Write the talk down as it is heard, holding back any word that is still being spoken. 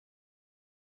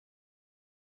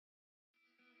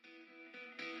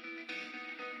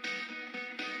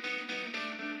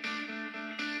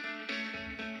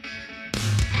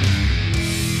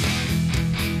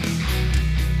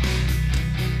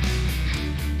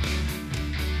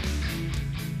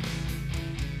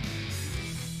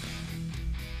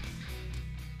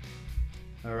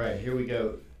All right, here we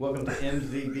go. Welcome to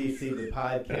MZBC, the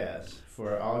podcast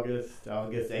for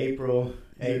April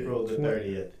the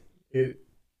 30th.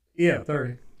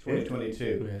 30.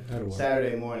 2022. Yeah, that'll work.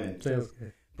 Saturday morning. Sounds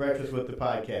good. Breakfast with the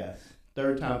podcast.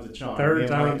 Third time's the charm. Third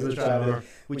time's the charm.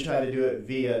 We try to do it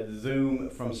via Zoom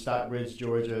from Stockbridge,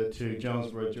 Georgia to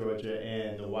Jonesboro, Georgia,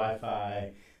 and the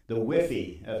Wi-Fi, the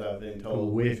Wi-Fi, as I've been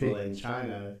told. The People Wi-Fi. in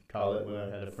China call it. When I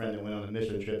had a friend that went on a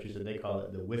mission trip, she said they call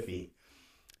it the Wi-Fi.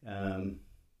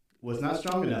 Was not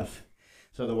strong enough.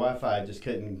 So the Wi-Fi just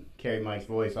couldn't carry Mike's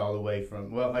voice all the way from,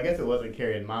 well, I guess it wasn't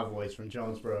carrying my voice from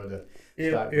Jonesboro to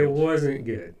Stockbridge. It wasn't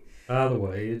good. Either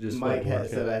way, it just Mike wasn't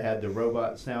said working. I had the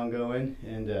robot sound going,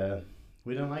 and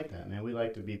we don't like that, man. We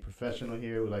like to be professional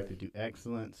here. We like to do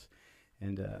excellence.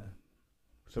 And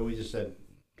so we just said,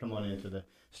 come on into the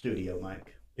studio,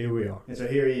 Mike. Here we are. And so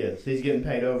here he is. He's getting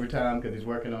paid overtime because he's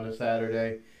working on a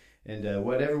Saturday. And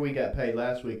whatever we got paid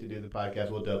last week to do the podcast,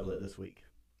 we'll double it this week.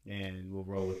 And we'll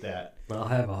roll with that. I'll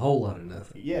have a whole lot of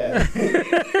nothing. Yeah.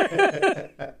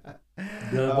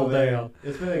 Double down.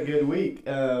 It's been a good week.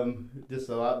 Just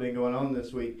a lot been going on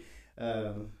this week.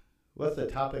 What's the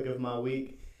topic of my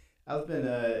week? I've been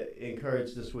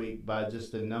encouraged this week by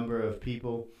just a number of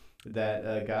people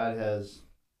that God has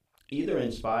either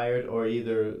inspired or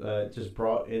either just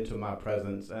brought into my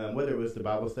presence. Whether it was the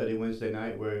Bible study Wednesday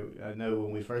night, where I know when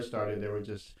we first started,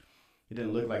 it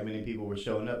didn't look like many people were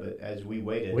showing up, but as we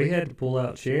waited, We had to pull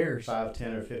out chairs. 5,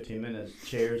 10, or 15 minutes,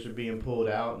 chairs are being pulled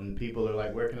out, and people are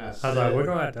like, where can I sit? I was like, we're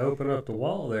going to have to open up the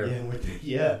wall there.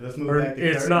 Yeah, let's move Or back to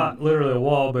it's curtain. not literally a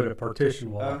wall, but a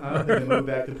partition wall. Then move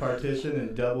back to partition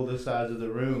and double the size of the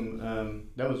room.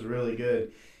 That was really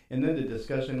good. And then the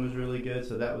discussion was really good,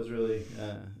 so that was really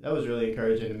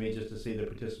encouraging to me just to see the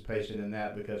participation in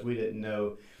that, because we didn't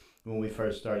know when we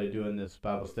first started doing this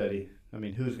Bible study. I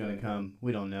mean, who's going to come?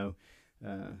 We don't know.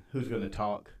 Who's going to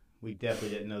talk? We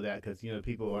definitely didn't know that, because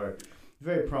people are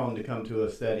very prone to come to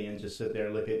a study and just sit there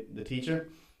and look at the teacher,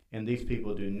 and these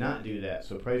people do not do that.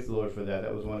 So praise the Lord for that.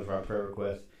 That was one of our prayer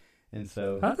requests. And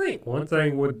so I think one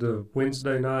thing with the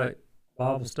Wednesday night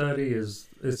Bible study is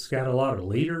it's got a lot of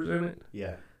leaders in it.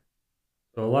 yeah.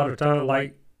 So a lot of time,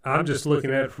 like, I'm just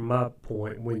looking at it from my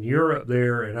point. When you're up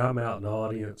there and I'm out in the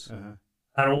audience, Uh-huh.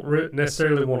 I don't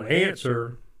necessarily want to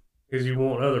answer because you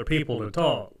want other people to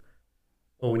talk.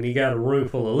 But when you got a room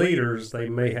full of leaders, they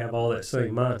may have all that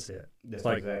same mindset. That's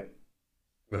like, exactly.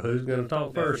 Well, who's going to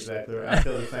talk That's first? exactly right. I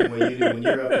feel the same way you do. When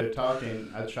you're up there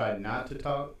talking, I try not to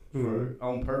talk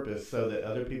on purpose so that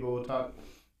other people will talk.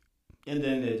 And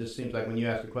then it just seems like when you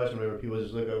ask a question, whatever, people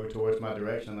just look over towards my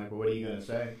direction, like, well, what are you going to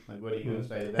say? Like, what are you going to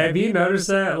say to that? Have you noticed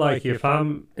that? Like, if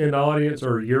I'm in the audience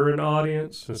or you're in the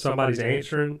audience and somebody's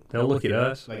answering, they'll look at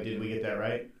us. Like, did we get that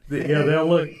right? Yeah, they'll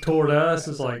look toward us.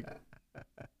 It's like,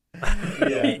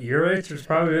 Yeah. your answer's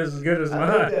probably as good as I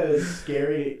think mine. that is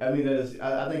scary. I mean,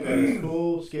 I think that is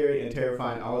cool, scary, and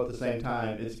terrifying all at the same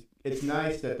time. It's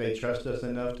nice that they trust us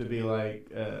enough to be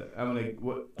like, I'm going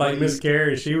to... Like Miss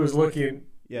Carrie, she was looking...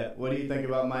 Yeah, what do you think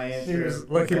about my answer? She was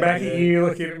looking back at you,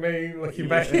 looking at me, looking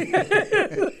back at you.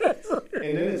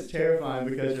 And then it's terrifying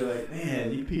because you're like,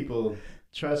 man, you people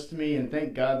trust me, and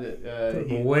thank God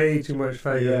that way too much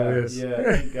faith in this.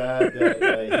 thank God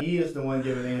that He is the one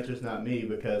giving answers, not me.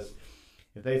 Because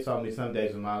if they saw me some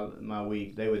days of my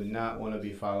week, they would not want to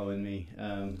be following me.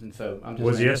 And so I'm just.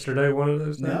 Was yesterday one of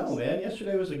those days? No, man.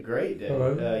 Yesterday was a great day.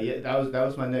 Oh, Yeah, that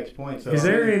was my next point. So is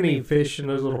there any fish in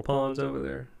those little ponds over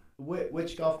there?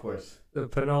 which golf course? The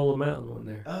Panola Mountain one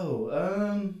there.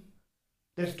 Oh,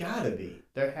 there's gotta be.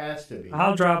 There has to be.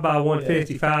 I'll drive by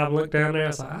 155 and look down there. I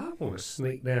was like, I want to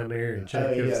sneak down there and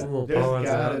check those little There's ponds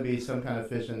got to out. be some kind of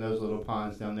fish in those little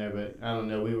ponds down there, but I don't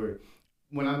know.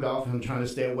 When I'm golfing, I'm trying to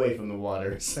stay away from the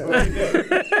water, so I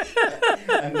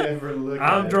never look at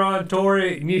I'm it. drawing toward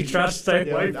it, and you try to stay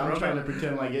Yeah, away I'm from trying to it.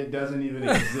 pretend like it doesn't even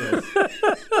exist.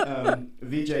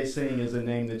 Vijay Singh is a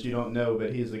name that you don't know,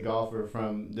 but he's a golfer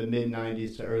from the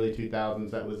mid-'90s to early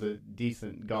 2000s. That was a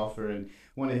decent golfer, and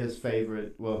one of his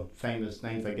famous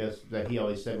things, I guess, that he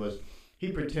always said was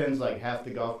he pretends like half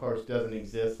the golf course doesn't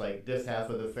exist, like this half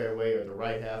of the fairway or the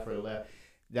right half or the left.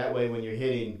 That way, when you're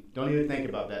hitting, don't even think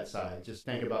about that side. Just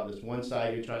think about this one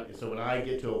side you're trying. So when I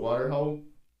get to a water hole,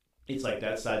 it's like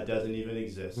that side doesn't even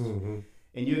exist. Mm-hmm.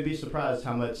 And you'd be surprised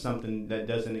how much something that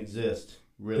doesn't exist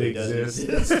really does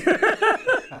Exists. exist.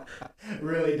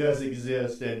 Really does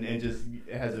exist, and just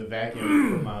has a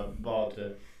vacuum for my ball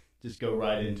to just go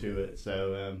right into it.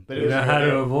 So, but it You was know how great.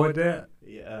 to avoid that?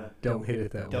 Yeah. Don't hit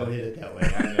it that way. Don't hit it that way.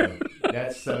 I know.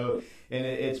 That's so, and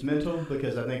it's mental,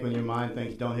 because I think when your mind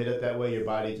thinks don't hit it that way, your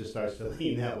body just starts to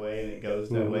lean that way, and it goes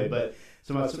that way. But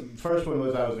so my first one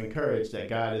was I was encouraged that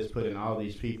God has put in all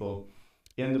these people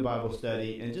in the Bible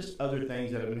study, and just other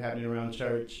things that have been happening around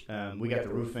church. We got the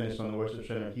roof finished on the worship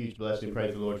center. A huge blessing.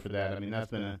 Praise the Lord for that. I mean, that's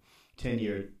been a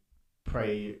 10-year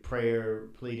prayer,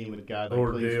 pleading with God. Like,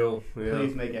 Ordeal.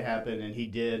 please make it happen, and He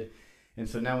did. And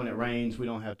so now when it rains, we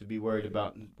don't have to be worried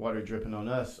about water dripping on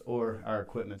us or our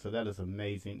equipment. So that is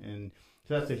amazing. And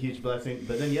so that's a huge blessing.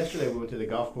 But then yesterday we went to the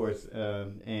golf course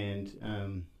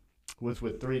and was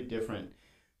with 3 different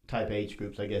type age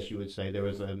groups, I guess you would say. There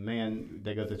was a man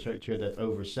that goes to church here that's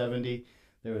over 70.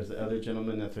 There was the other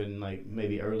gentleman that's in like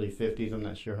maybe early 50s. I'm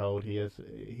not sure how old he is.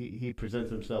 He presents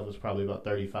himself as probably about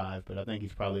 35, but I think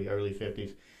he's probably early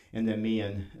 50s. And then me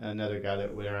and another guy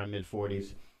that was around mid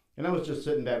 40s. And I was just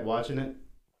sitting back watching it,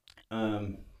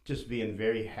 just being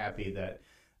very happy that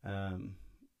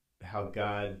how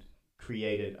God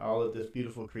created all of this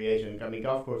beautiful creation. I mean,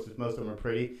 golf courses, most of them are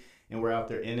pretty, and we're out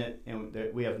there in it, and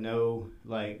we have no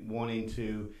like wanting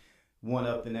to one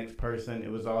up the next person. It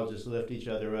was all just lift each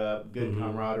other up, good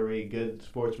camaraderie, good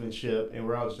sportsmanship, and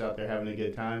we're all just out there having a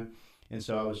good time. And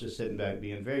so I was just sitting back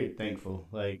being very thankful,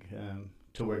 like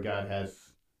to where God has,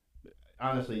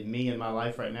 honestly, me in my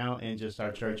life right now, and just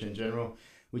our church in general.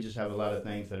 We just have a lot of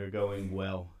things that are going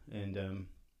well. And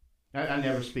I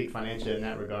never speak financially in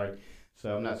that regard,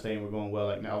 so I'm not saying we're going well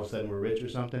like now all of a sudden we're rich or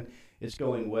something. It's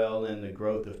going well in the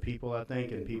growth of people, I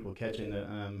think, and people catching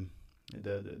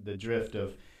the drift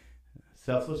of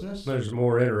selflessness. There's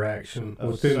more interaction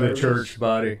within service, the church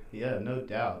body. Yeah, no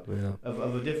doubt. Yeah.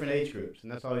 Of the different age groups.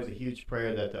 And that's always a huge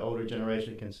prayer, that the older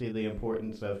generation can see the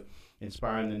importance of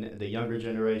inspiring the younger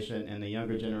generation, and the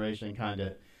younger generation kind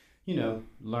of,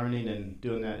 learning and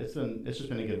doing that. It's just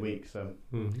been a good week. So,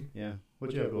 yeah.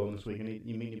 What you have going this weekend?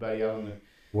 You meet anybody out on the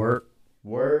work?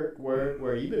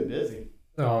 Where you've been busy.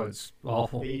 Oh, it's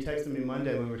awful. You texted me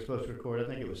Monday when we were supposed to record. I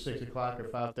think it was 6 o'clock or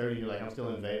 5:30. You're like, I'm still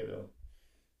in Fayetteville.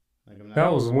 Like, I'm not.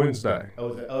 That was Wednesday.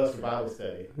 It's the Bible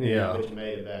study. Yeah. But you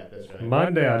made it back. That's right.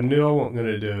 Monday, I knew I wasn't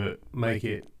going to make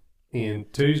it.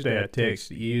 And Tuesday, I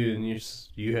texted you, and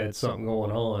you had something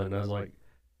going on. And I was like,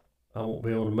 I won't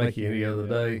be able to make it any other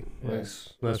day. Yeah.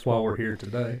 That's why we're here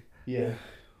today. Yeah.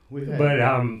 But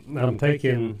I'm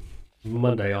taking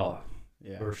Monday off.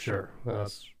 Yeah. For sure.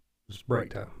 It's break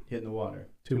time. Hitting the water.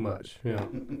 Too much. Yeah.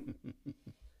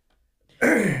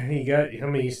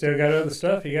 You still got other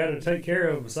stuff you got to take care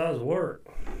of besides work.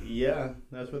 Yeah,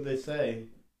 that's what they say.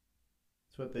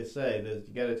 That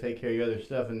you got to take care of your other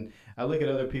stuff. And I look at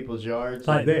other people's yards.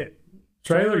 Like that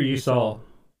trailer you saw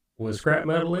with scrap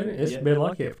metal in it. It's been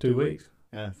like it for 2 weeks.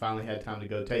 Finally had time to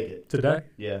go take it. Today?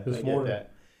 Yeah, this morning. Get that.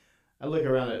 I look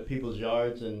around at people's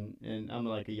yards, and I'm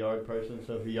like a yard person,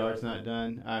 so if your yard's not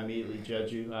done, I immediately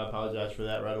judge you. I apologize for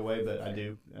that right away, but I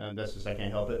do. That's just, I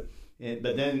can't help it.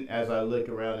 But then as I look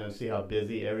around and see how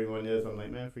busy everyone is, I'm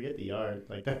like, man, forget the yard.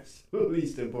 Like, that's the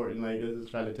least important. Like, this is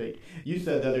trying to take. You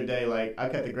said the other day, like, I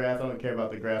cut the grass. I don't care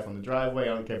about the grass on the driveway.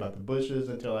 I don't care about the bushes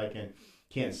until I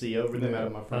can't see over them out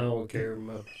of my front. I don't care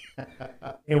much.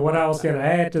 And what I was going to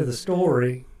add to the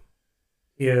story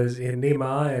is in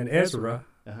Nehemiah and Ezra,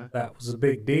 that was a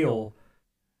big deal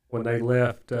when they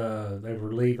left. They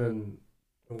were leaving.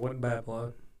 It wasn't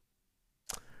Babylon.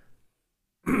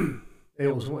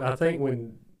 It was, I think,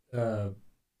 when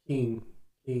King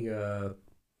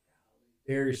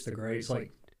Darius the Great, it's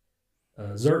like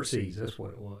Xerxes, that's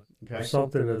what it was. Okay. Or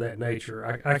something of that nature.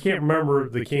 I can't remember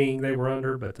the king they were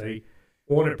under, but they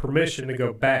wanted permission to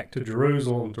go back to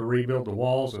Jerusalem to rebuild the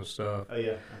walls and stuff. Oh,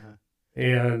 yeah.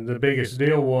 And the biggest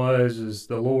deal is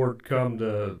the Lord come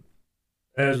to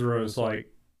Ezra and it's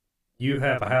like, you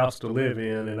have a house to live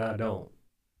in and I don't.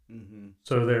 Mm-hmm.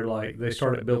 So they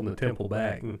started building the temple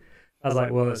back. And I was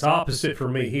like, well, it's opposite for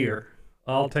me here.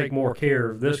 I'll take more care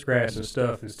of this grass and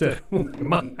stuff instead of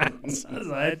mine. So I was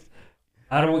like,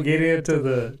 I don't get into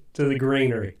the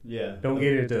greenery. Yeah. Don't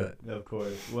get into it. Of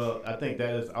course. Well, I think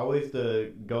that is always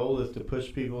the goal, is to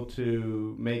push people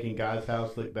to making God's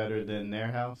house look better than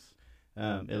their house.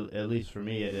 At least for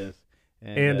me it is.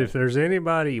 And if there's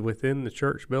anybody within the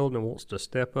church building that wants to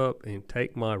step up and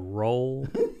take my role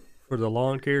for the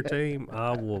lawn care team,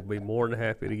 I will be more than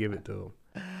happy to give it to them.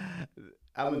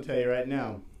 I'm going to tell you right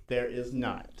now, there is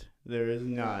not.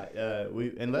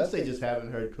 Unless they just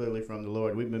haven't heard clearly from the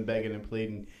Lord. We've been begging and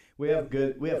pleading. We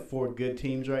have 4 good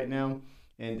teams right now,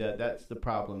 and that's the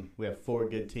problem. We have 4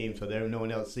 good teams, so no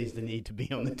one else sees the need to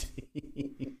be on the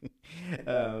team.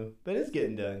 But it's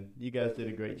getting done. You guys did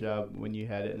a great job when you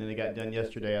had it, and then it got done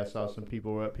yesterday. I saw some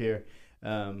people were up here,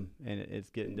 and it's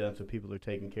getting done, so people are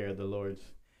taking care of the Lord's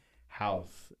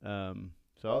house. So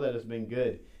all that has been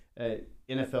good.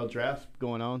 NFL draft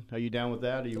going on. Are you down with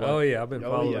that? Yeah, I've been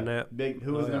following that.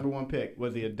 Who was the number 1 pick?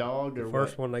 Was he a dog or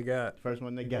first one they got? First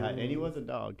one they got, and he was a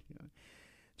dog.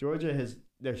 Georgia is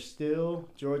still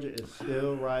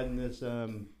riding this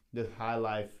high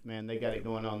life, man. They got it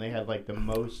going on. They had like the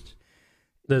most.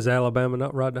 Does Alabama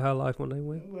not ride the high life when they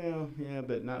win? Well, yeah,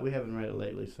 but not. We haven't read it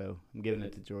lately, so I'm giving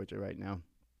it to Georgia right now.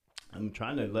 I'm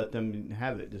trying to let them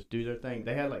have it, just do their thing.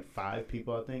 They had like 5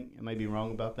 people, I think. I may be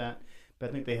wrong about that, but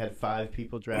I think they had 5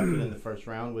 people drafted in the first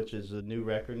round, which is a new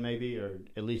record maybe, or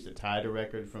at least it tied a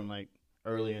record from like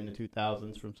early in the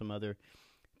 2000s from some other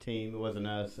team. It wasn't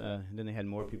us. And then they had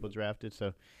more people drafted,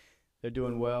 so they're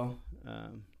doing well.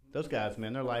 Those guys,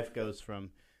 man, their life goes from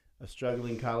a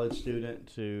struggling college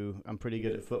student to I'm pretty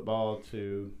good at football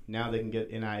to now they can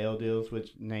get NIL deals,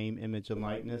 which name, image, and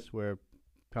likeness, where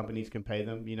companies can pay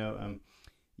them. You know,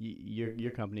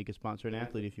 your company could sponsor an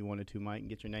athlete if you wanted to, Mike, and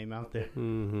get your name out there.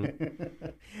 Mm-hmm.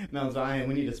 No, Zion,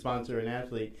 we need to sponsor an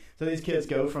athlete. So these kids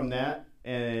go from that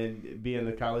and being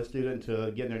a college student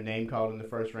to getting their name called in the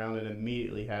first round and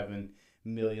immediately having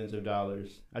millions of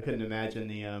dollars. I couldn't imagine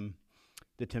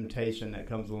the temptation that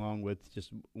comes along with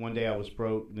just one day I was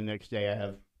broke, the next day I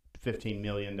have $15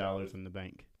 million in the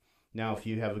bank. Now, if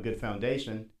you have a good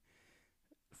foundation,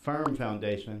 firm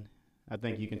foundation, I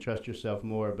think you can trust yourself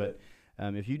more. But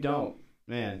if you don't,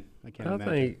 man, I can't imagine.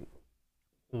 I think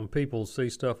when people see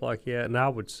stuff like that, and I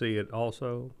would see it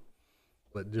also,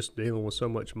 but just dealing with so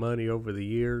much money over the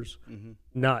years,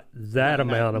 not that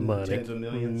amount of money, tens of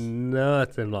millions,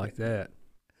 nothing like that.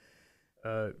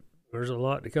 There's a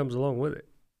lot that comes along with it.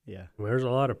 Yeah, there's a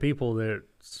lot of people that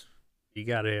you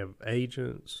got to have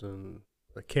agents and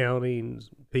accounting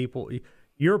people.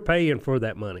 You're paying for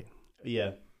that money.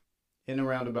 Yeah, in a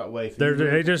roundabout way.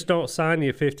 They just don't sign you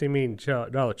a $15 million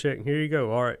check and here you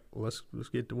go. All right, let's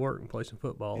get to work and play some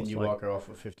football. And you walk off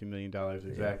with $50 million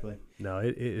exactly. Yeah. No,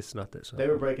 it's not that simple.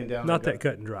 They were breaking down. Not that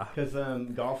cut and dry. Because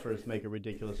golfers make a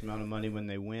ridiculous amount of money when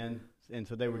they win, and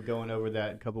so they were going over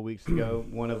that a couple weeks ago.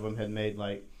 One of them had made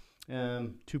like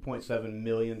 $2.7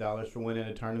 million for winning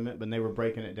a tournament, but they were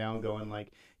breaking it down, going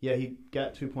like, yeah, he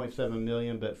got $2.7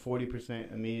 million, but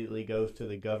 40% immediately goes to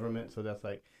the government, so that's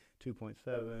like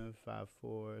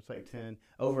 2.754. It's like 10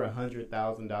 over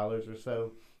 $100,000 or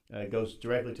so goes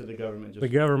directly to the government. The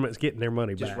government's getting their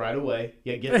money just back right away.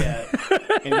 Yeah, get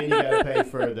that, and then you got to pay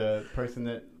for the person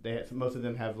that they have. Most of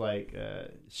them have like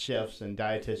chefs and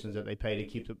dietitians that they pay to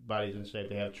keep the bodies in shape.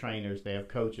 They have trainers. They have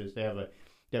coaches. They have a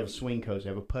swing coach, they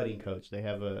have a putting coach, they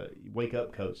have a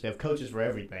wake-up coach. They have coaches for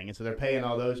everything, and so they're paying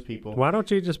all those people. Why don't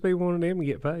you just be one of them and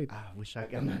get paid? I wish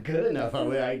I'm not good enough. They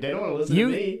don't want to listen to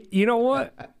me. You know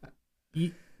what?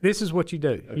 This is what you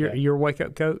do. Okay. You're a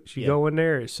wake-up coach. You go in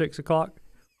there at 6 o'clock,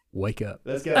 wake up.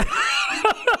 Let's go.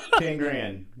 10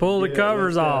 grand. Pull the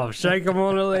covers off. Shake them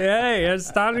on the hey, it's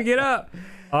time to get up.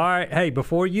 All right. Hey,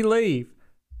 before you leave,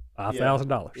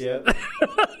 $5,000. Yeah.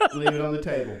 Leave it on the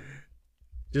table.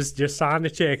 Just sign the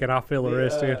check and I'll fill the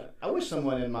rest in. I wish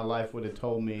someone in my life would have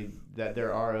told me that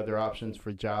there are other options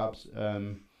for jobs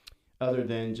other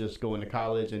than just going to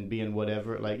college and being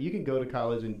whatever. Like, you can go to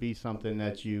college and be something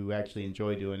that you actually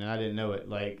enjoy doing, and I didn't know it.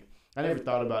 Like, I never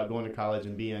thought about going to college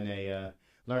and being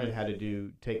learning how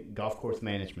to take golf course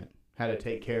management, how to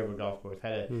take care of a golf course, how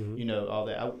to, all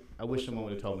that. I wish someone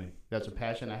would have told me. That's a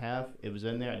passion I have. It was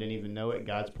in there. I didn't even know it.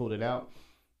 God's pulled it out.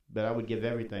 But I would give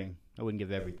everything. I wouldn't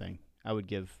give everything. I would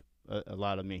give a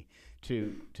lot of me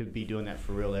to be doing that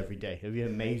for real every day. It would be an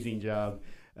amazing job.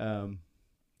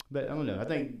 But I don't know. I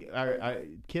think our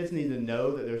kids need to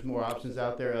know that there's more options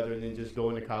out there other than just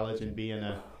going to college and being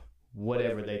a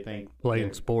whatever they think.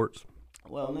 Playing sports.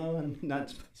 Well, no, I'm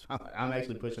not. I'm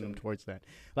actually pushing them towards that.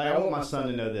 Like, I want my son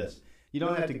to know this. You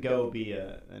don't have to go be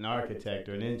an architect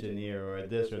or an engineer or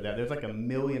this or that. There's like a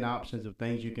million options of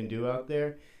things you can do out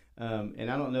there. And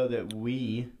I don't know that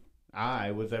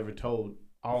I was ever told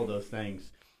all those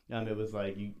things. It was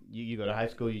like you go to high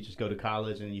school, you just go to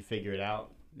college, and you figure it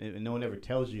out. And no one ever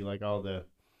tells you like all the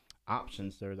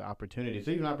options. There's opportunities,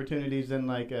 even opportunities in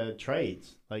like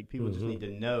trades. Like, people just need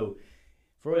to know.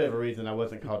 For whatever reason, I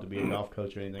wasn't called to be a golf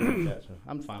coach or anything like that, so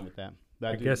I'm fine with that.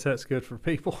 But I guess that's good for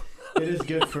people. It is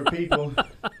good for people.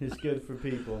 It's good for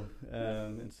people.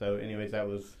 And so, anyways, that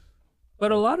was.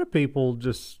 But a lot of people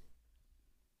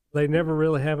they never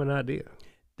really have an idea.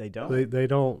 They don't. They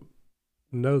don't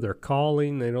know their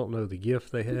calling. They don't know the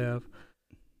gift they have.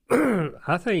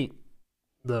 I think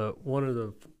one of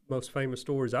the most famous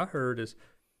stories I heard is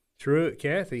Truett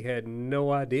Cathy had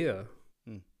no idea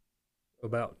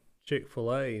about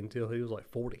Chick-fil-A until he was like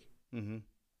 40. Mm-hmm.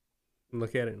 And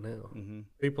look at it now. Mm-hmm.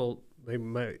 People, they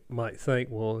might think,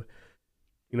 well,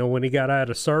 when he got out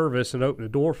of service and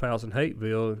opened the Dwarf House in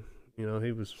Hateville,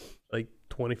 he was like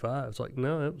 25. It's like,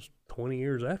 no, it was 20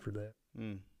 years after that.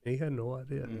 He had no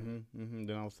idea. Mm-hmm. Mm-hmm.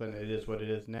 Then all of a sudden, it is what it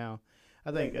is now.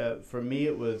 I think for me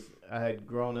it was I had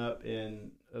grown up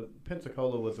in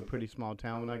Pensacola was a pretty small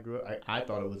town when I grew up. I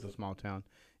thought it was a small town.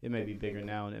 It may be bigger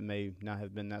now, and it may not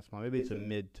have been that small. Maybe it's a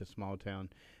mid to small town.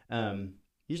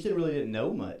 You just really didn't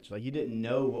know much. Like you didn't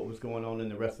know what was going on in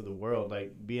the rest of the world.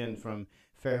 Like being from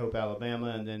Fairhope, Alabama,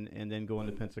 and then going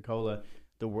to Pensacola,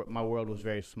 my world was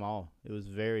very small. It was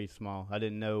very small. I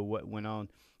didn't know what went on.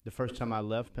 The first time I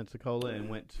left Pensacola and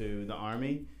went to the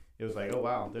Army, it was like, oh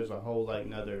wow, there's a whole like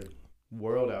another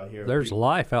world out here. There's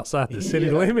life outside the city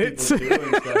limits.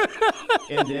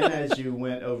 And then as you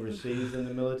went overseas in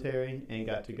the military and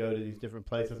got to go to these different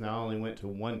places, now I only went to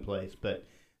one place, but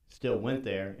still went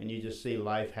there, and you just see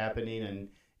life happening,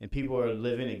 and people are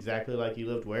living exactly like you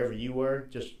lived wherever you were,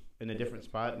 just in a different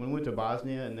spot. When we went to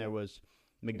Bosnia and there was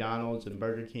McDonald's and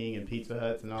Burger King and Pizza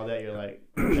Huts and all that, you're like,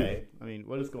 okay, I mean,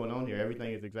 what is going on here?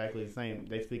 Everything is exactly the same.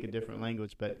 They speak a different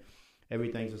language, but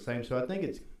everything's the same. So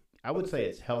I would say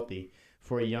it's healthy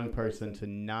for a young person to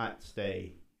not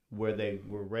stay where they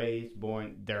were raised,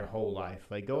 born their whole life.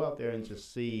 Like, go out there and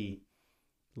just see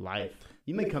life.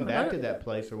 You may come back to that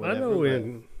place or whatever. I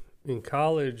know in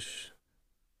college,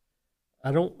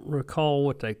 I don't recall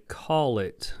what they call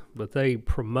it, but they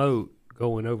promote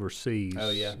going overseas.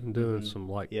 Oh, yeah. And doing some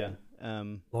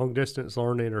long distance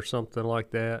learning or something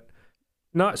like that.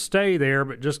 Not stay there,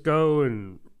 but just go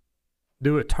and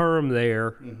do a term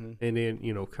there and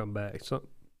then, come back.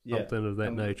 Something of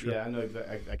that nature. Yeah, I know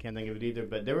exactly. I can't think of it either.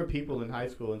 But there were people in high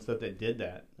school and stuff that did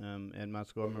that. And my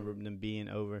school, I remember them being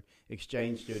over.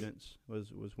 Exchange students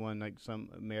was one. Like some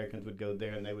Americans would go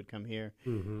there and they would come here,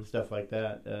 stuff like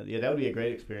that. That would be a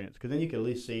great experience because then you could at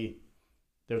least see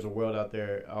there's a world out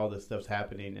there. All this stuff's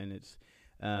happening, and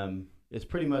it's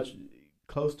pretty much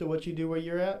close to what you do where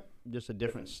you're at, just a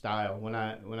different style. When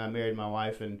I married my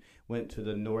wife and went to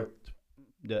the north.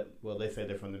 Well, they say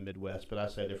they're from the Midwest, but I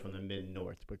say they're from the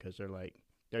mid-north because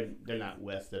they're not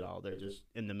west at all. They're just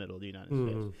in the middle of the United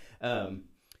States.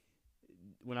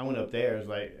 When I went up there, it was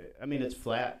like, I mean, it's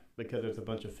flat because there's a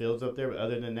bunch of fields up there, but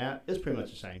other than that, it's pretty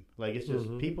much the same. Like, it's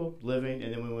just people living,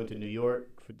 and then we went to New York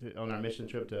on our mission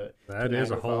trip to That is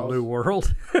Niagara a whole Falls. new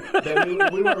world. we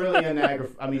weren't really in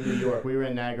New York. We were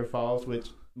in Niagara Falls, which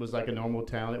was like a normal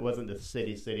town. It wasn't the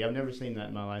city. I've never seen that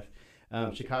in my life.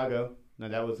 Chicago. Now,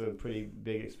 that was a pretty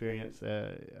big experience,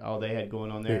 all they had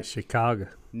going on there. Yeah, Chicago.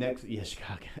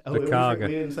 Chicago. Chicago.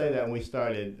 We didn't say that when we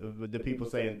started. The people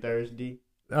saying Thursday.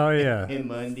 Oh, yeah. And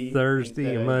Monday.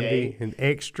 Thursday and Monday. And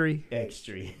Extree.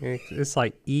 It's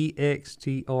like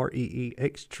EXTREE,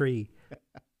 Extree.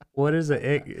 What is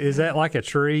it? Is that like a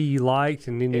tree you liked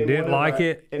and then you didn't like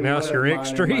it? Now it's your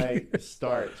Extree?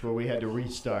 Starts where we had to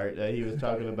restart. He was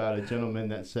talking about a gentleman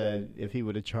that said if he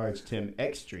would have charged him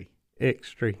Extree.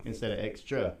 Extra instead of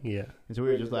extra. Yeah. And so we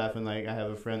were just laughing. Like, I have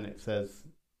a friend that says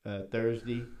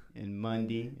Thursday and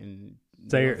Monday and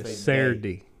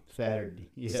Saturday.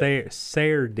 Yeah.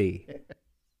 Saturday.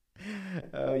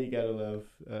 Oh, you gotta love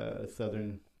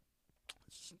Southern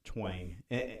twang.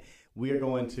 We are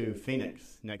going to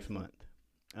Phoenix next month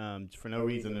for no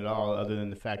reason at all, other than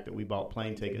the fact that we bought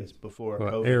plane tickets before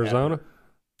COVID Arizona.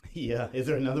 Happened. Yeah. Is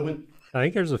there another one? I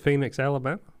think there's a Phoenix,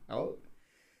 Alabama. Oh,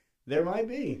 there might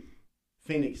be.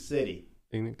 Phoenix City,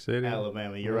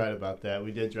 Alabama. You're right about that.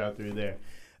 We did drive through there.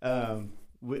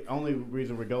 Only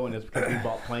reason we're going is because we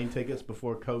bought plane tickets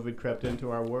before COVID crept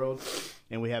into our world,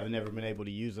 and we haven't ever been able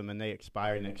to use them, and they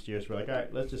expire next year. So we're like, all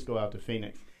right, let's just go out to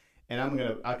Phoenix. And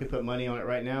I could put money on it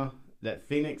right now that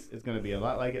Phoenix is going to be a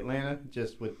lot like Atlanta,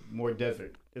 just with more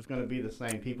desert. It's going to be the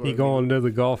same. People. You going to the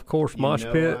golf course mosh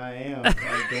pit? I am. I'm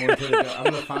going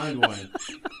to find one.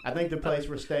 I think the place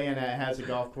we're staying at has a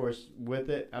golf course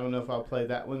with it. I don't know if I'll play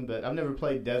that one, but I've never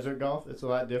played desert golf. It's a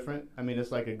lot different. I mean,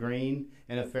 it's like a green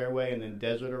and a fairway and then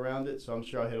desert around it. So I'm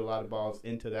sure I'll hit a lot of balls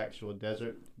into the actual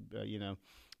desert,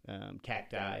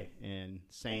 cacti and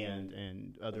sand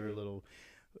and other little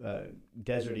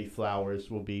deserty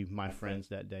flowers will be my friends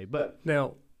that day. But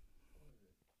now,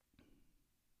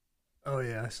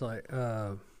 it's like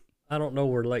I don't know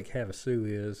where Lake Havasu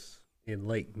is in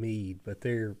Lake Mead, but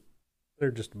they're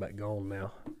just about gone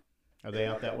now. Are they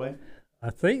out that way?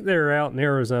 I think they're out in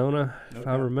Arizona, if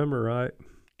I remember right.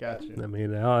 Gotcha. I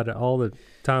mean, all the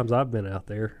times I've been out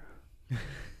there,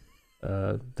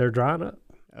 they're drying up.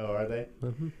 Oh, are they?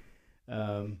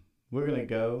 Mm-hmm. We're going to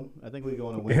go. I think we go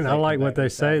on a Wednesday. And I like what they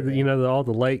say, that, all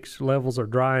the lakes levels are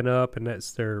drying up, and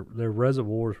that's their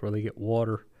reservoirs where they get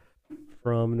water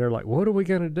from. And they're like, what are we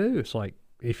going to do? It's like,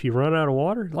 if you run out of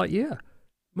water, like, yeah,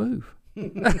 move.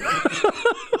 It's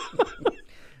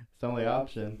the only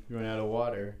option. You run out of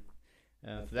water.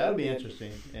 So that'll be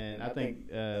interesting. And I think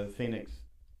Phoenix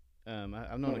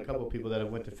I've known a couple of people that have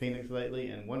went to Phoenix lately,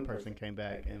 and one person came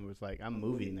back and was like, "I'm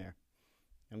moving there.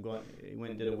 I'm going." He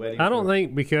went and did a wedding. I don't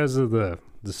think because of the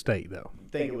state though. I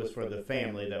think it was for the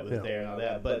family that was there and all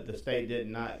that, but the state did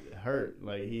not hurt.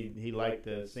 Like he liked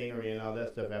the scenery and all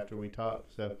that stuff after we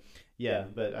talked. So yeah,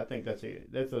 but I think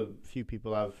there's a few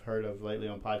people I've heard of lately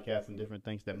on podcasts and different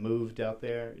things that moved out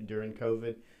there during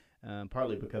COVID.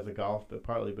 Partly because of golf, but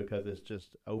partly because it's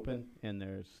just open and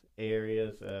there's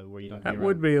areas where you don't. That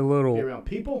would be a little be around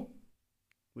people,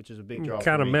 which is a big draw.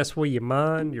 Kind of mess with your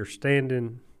mind. You're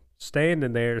standing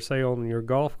there, say on your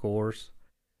golf course,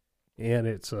 and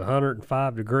it's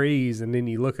 105 degrees, and then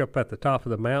you look up at the top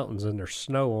of the mountains and there's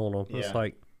snow on them. It's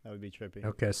like that would be trippy.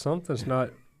 Okay, something's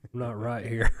not right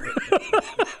here.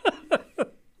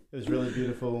 It was really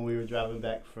beautiful when we were driving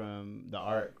back from the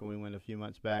Ark when we went a few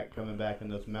months back, coming back in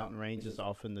those mountain ranges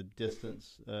off in the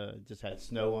distance. Just had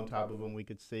snow on top of them we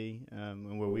could see.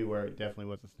 And where we were, it definitely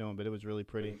wasn't snowing, but it was really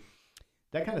pretty.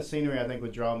 That kind of scenery, I think,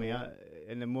 would draw me out.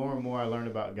 And the more and more I learn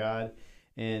about God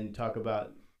and talk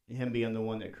about Him being the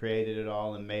one that created it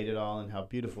all and made it all and how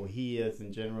beautiful He is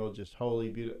in general, just holy,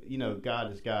 beautiful. You know,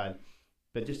 God is God.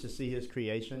 But just to see His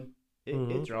creation,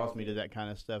 it draws me to that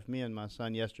kind of stuff. Me and my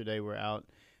son yesterday were out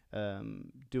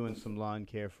doing some lawn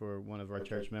care for one of our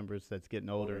church members that's getting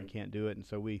older and can't do it, and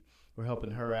so we were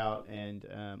helping her out, and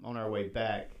on our way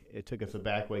back, it took us a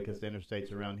back way because the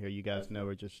interstates around here, you guys know,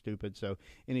 are just stupid, so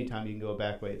anytime you can go a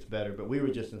back way, it's better. But we were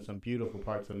just in some beautiful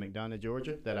parts of McDonough,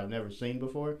 Georgia that I've never seen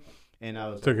before, and I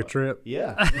was took a trip.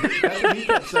 Yeah, that's what he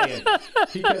kept saying.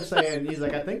 He kept saying, he's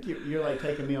like, I think you're like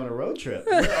taking me on a road trip.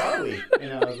 Where are we?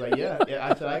 And I was like, yeah.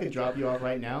 I said, I could drop you off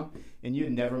right now, and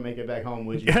you'd never make it back home,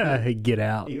 would you? Get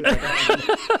out. He was like,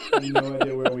 I have no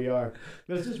idea where we are.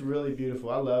 But it's just really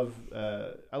beautiful. I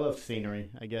love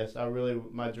scenery, I guess.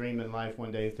 My dream in life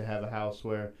one day is to have a house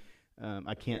where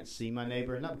I can't see my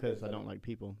neighbor, not because I don't like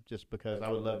people, just because I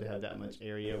would love to have that much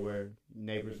area where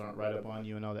neighbors aren't right up on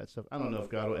you and all that stuff. I don't know if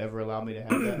God will ever allow me to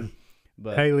have that.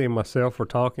 But Haley and myself were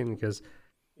talking because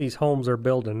these homes they're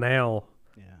building now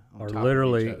are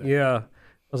literally, I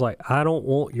was like, I don't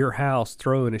want your house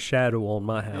throwing a shadow on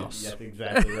my house. That's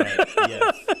exactly right.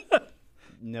 Yes.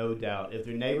 No doubt. If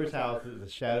your neighbor's house is a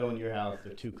shadow on your house,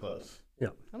 they're too close. Yeah.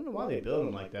 I don't know why they build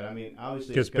them like that. I mean,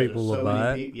 obviously, because people will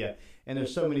buy it. Yeah. And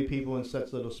there's so many people in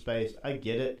such little space. I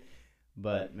get it.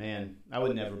 But, man, I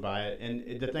would never buy it.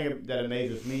 And the thing that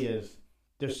amazes me is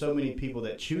there's so many people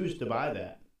that choose to buy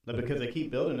that. But because they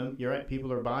keep building them, you're right,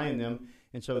 people are buying them.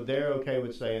 And so they're okay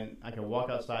with saying, I can walk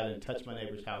outside and touch my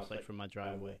neighbor's house like from my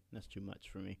driveway. That's too much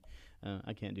for me.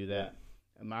 I can't do that.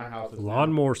 My house is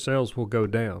lawnmower sales will go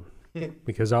down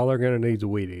because all they're going to need is a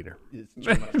weed eater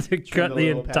to cut the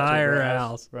entire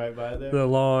house right by there. The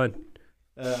lawn.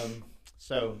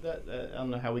 So I don't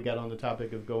know how we got on the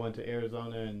topic of going to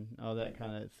Arizona and all that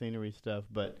kind of scenery stuff,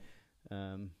 but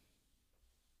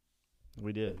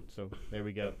we did. So there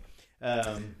we go.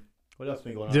 What else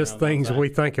been going on? Just things we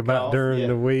think about golf, during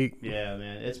the week. Yeah,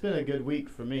 man. It's been a good week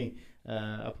for me.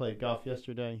 I played golf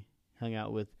yesterday, hung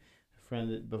out with a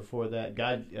friend before that.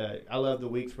 I love the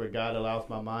weeks where God allows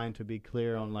my mind to be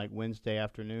clear on like Wednesday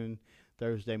afternoon,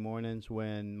 Thursday mornings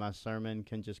when my sermon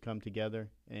can just come together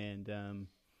and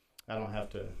I don't have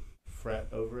to fret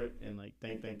over it and like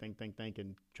think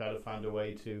and try to find a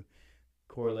way to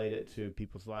correlate it to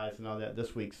people's lives and all that.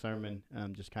 This week's sermon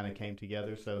just kind of came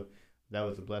together, so that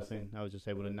was a blessing. I was just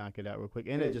able to knock it out real quick.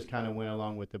 And it just kind of went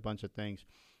along with a bunch of things.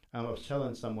 I was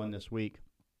telling someone this week,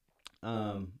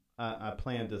 I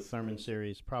planned this sermon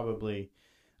series probably,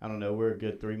 I don't know, we're a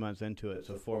good 3 months into it,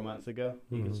 so 4 months ago,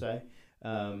 you can say.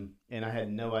 And I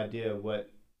had no idea what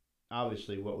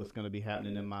was going to be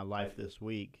happening in my life this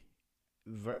week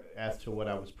as to what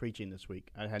I was preaching this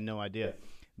week. I had no idea.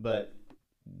 But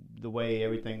the way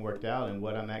everything worked out and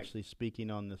what I'm actually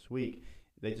speaking on this week,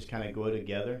 they just kind of go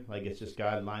together. Like it's just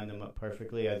God lined them up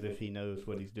perfectly as if He knows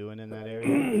what He's doing in that area.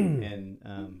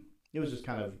 And it was just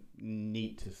kind of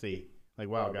neat to see. Like,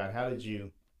 wow, God, how did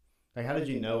you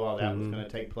know all that was going to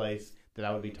take place, that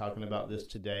I would be talking about this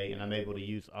today, and I'm able to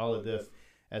use all of this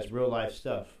as real life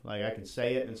stuff. Like I can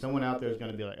say it, and someone out there is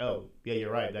going to be like, oh, yeah,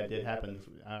 you're right, that did happen.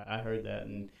 I heard that.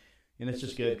 And it's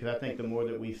just good because I think the more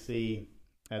that we see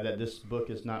that this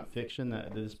book is not fiction,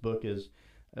 that this book is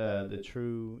the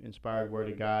true inspired word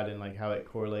of God and like how it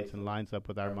correlates and lines up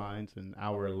with our minds and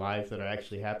our lives that are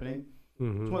actually happening.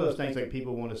 It's one of those things like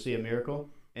people want to see a miracle,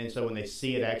 and so when they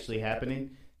see it actually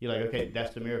happening, you're like, okay,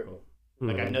 that's the miracle.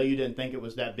 Like I know you didn't think it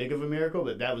was that big of a miracle,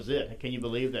 but that was it. Can you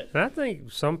believe that? And I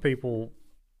think some people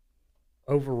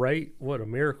overrate what a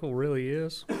miracle really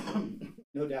is.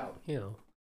 No doubt. You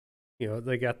know,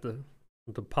 they got the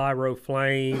the pyro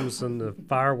flames and the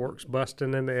fireworks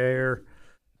busting in the air,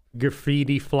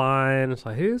 graffiti flying. It's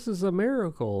like, hey, this is a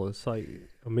miracle. It's like,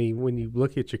 I mean, when you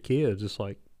look at your kids, it's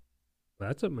like,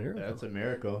 that's a miracle. That's a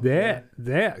miracle.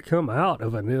 That come out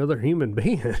of another human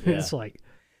being. Yeah. It's like,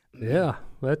 yeah,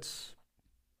 it's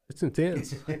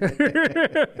intense.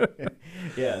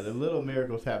 Yeah, the little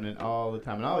miracles happening all the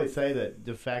time. And I always say that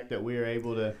the fact that we are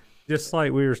able to, just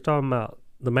like we were talking about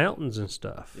the mountains and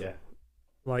stuff. Yeah.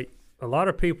 Like a lot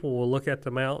of people will look at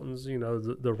the mountains, you know,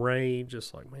 the range.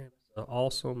 It's like, man, it's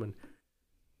awesome.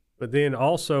 But then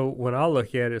also when I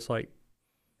look at it, it's like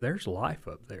there's life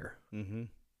up there. Mm-hmm.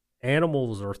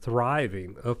 Animals are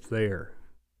thriving up there.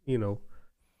 You know,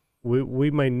 we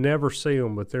may never see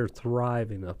them, but they're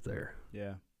thriving up there.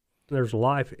 Yeah. There's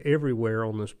life everywhere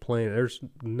on this planet. There's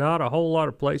not a whole lot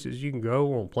of places you can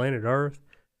go on planet Earth,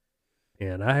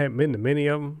 and I haven't been to many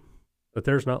of them, but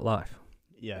there's not life.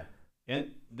 Yeah.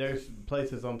 And there's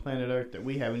places on planet Earth that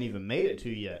we haven't even made it to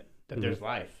yet that there's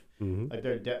life. Mm-hmm. Like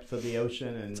there are depths of the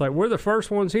ocean. And it's like we're the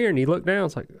first ones here, and you look down,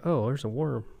 it's like, oh, there's a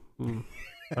worm.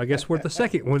 I guess we're the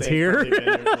second ones here. Been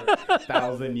here for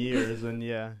 1,000 years. And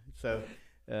yeah, so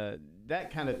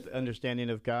that kind of understanding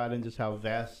of God and just how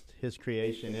vast his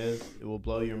creation is, it will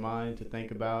blow your mind to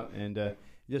think about. And it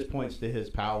just points to his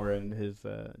power and his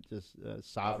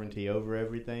sovereignty over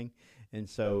everything. And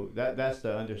so that's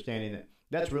the understanding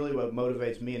that's really what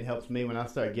motivates me and helps me when I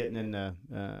start getting in the,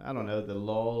 I don't know, the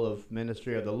lull of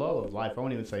ministry or the lull of life. I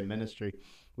won't even say ministry,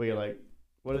 where you're like,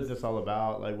 what is this all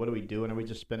about? Like, what are we doing? Are we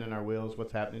just spinning our wheels?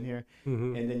 What's happening here?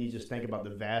 Mm-hmm. And then you just think about the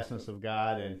vastness of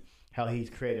God and how he's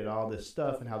created all this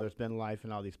stuff and how there's been life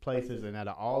in all these places. And out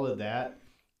of all of that,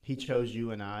 he chose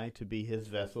you and I to be his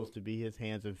vessels, to be his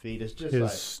hands and feet. It's just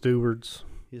his stewards.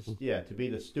 To be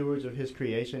the stewards of his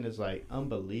creation is like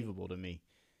unbelievable to me.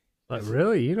 Like,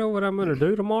 really? You know what I'm going to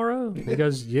do tomorrow? He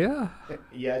goes, yeah.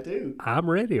 Yeah, I do. I'm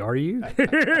ready. Are you?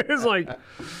 It's like,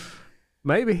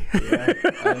 maybe. Yeah,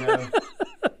 I know.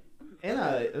 And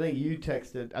I think you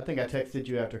texted, I texted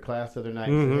you after class the other night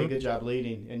and said, hey, good job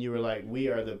leading. And you were like, we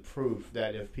are the proof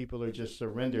that if people are just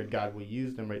surrendered, God will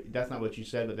use them. That's not what you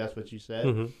said, but that's what you said.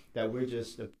 Mm-hmm. That we're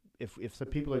just, if some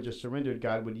people are just surrendered,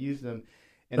 God would use them.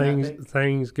 And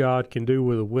things God can do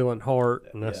with a willing heart,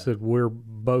 and I said we're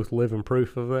both living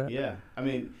proof of that. Yeah, I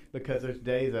mean, because there's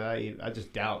days that I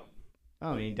just doubt. I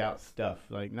don't even doubt stuff,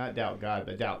 like not doubt God,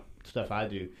 but doubt stuff I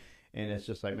do, and it's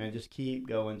just like, man, just keep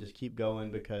going,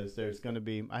 because there's going to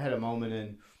be. I had a moment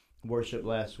in worship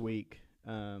last week.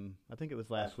 I think it was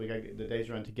last week. The days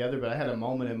run together, but I had a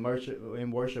moment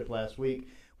in worship last week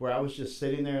where I was just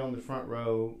sitting there on the front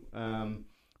row.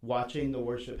 Watching the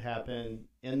worship happen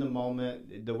in the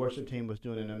moment. The worship team was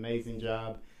doing an amazing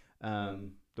job.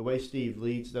 The way Steve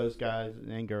leads those guys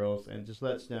and girls and just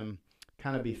lets them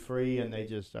kind of be free, and they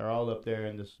just are all up there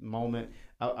in this moment.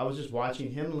 I was just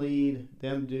watching him lead,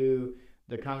 them do,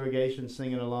 the congregation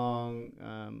singing along,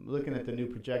 looking at the new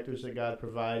projectors that God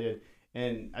provided,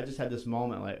 and I just had this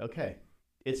moment like, okay,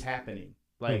 it's happening.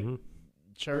 Like,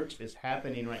 church is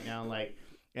happening right now, like,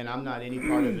 and I'm not any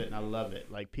part of it, and I love it.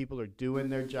 Like, people are doing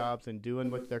their jobs and doing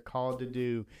what they're called to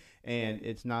do, and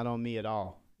it's not on me at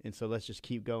all. And so let's just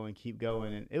keep going.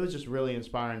 And it was just really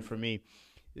inspiring for me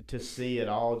to see it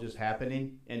all just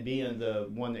happening and being the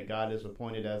one that God has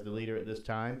appointed as the leader at this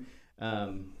time.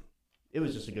 It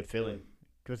was just a good feeling,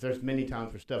 because there's many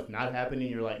times where stuff not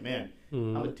happening, you're like, man,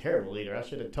 I'm a terrible leader. I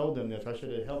should have told them this. I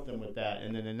should have helped them with that.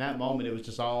 And then in that moment, it was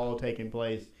just all taking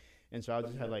place. And so I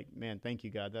just had like, man, thank you,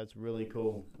 God. That's really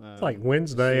cool. It's like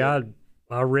Wednesday, I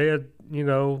read,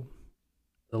 the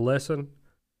lesson,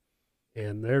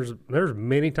 and there's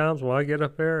many times when I get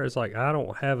up there, it's like I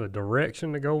don't have a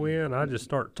direction to go in. I just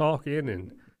start talking,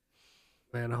 and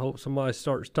man, I hope somebody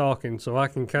starts talking so I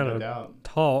can kind of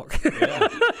talk. Yeah.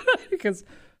 Because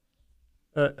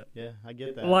yeah, I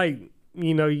get that. Like,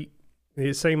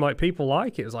 it seemed like people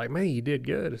like it. It's like, man, you did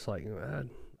good. It's like,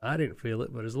 I didn't feel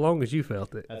it, but as long as you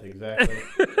felt it. That's exactly.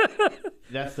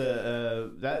 That's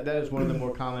that is one of the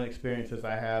more common experiences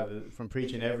I have from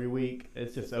preaching every week.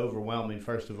 It's just overwhelming,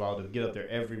 first of all, to get up there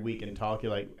every week and talk.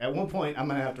 You're like, at one point, I'm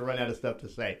going to have to run out of stuff to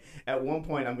say. At one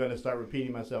point, I'm going to start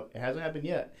repeating myself. It hasn't happened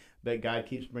yet, but God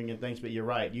keeps bringing things. But you're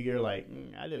right. You're like,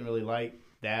 I didn't really like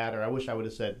that, or I wish I would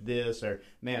have said this, or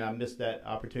man, I missed that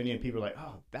opportunity. And people are like,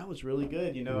 oh, that was really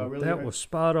good. I really that was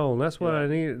spot on. That's what I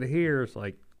needed to hear. It's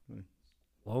like,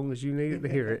 long as you needed to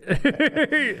hear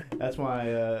it. That's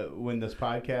why when this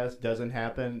podcast doesn't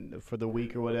happen for the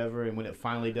week or whatever, and when it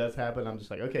finally does happen, I'm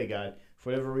just like, okay, God, for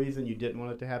whatever reason you didn't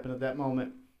want it to happen at that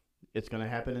moment, it's going to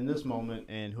happen in this moment,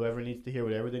 and whoever needs to hear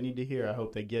whatever they need to hear, I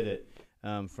hope they get it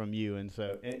from you. And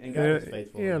so, and God is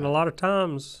faithful. Yeah, and a lot of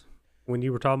times when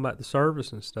you were talking about the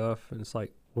service and stuff, and it's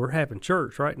like, we're having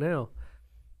church right now.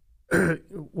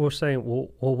 We're saying,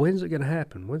 well, when's it going to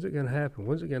happen? When's it going to happen?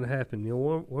 When's it going to happen? You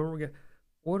know, when are we going?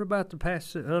 What about the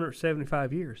past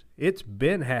 175 years? It's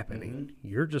been happening.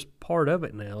 You're just part of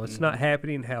it now. It's not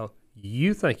happening how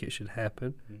you think it should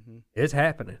happen. It's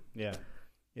happening. Yeah,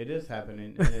 it is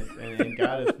happening, and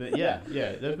God has been. Yeah.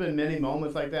 There's been many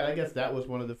moments like that. I guess that was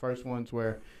one of the first ones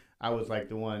where I was like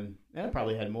the one, and I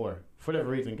probably had more. For whatever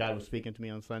reason, God was speaking to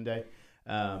me on Sunday,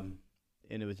 and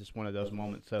it was just one of those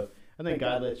moments. So I think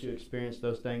God lets you experience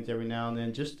those things every now and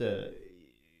then, just to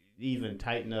even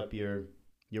tighten up your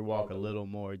walk a little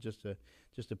more, just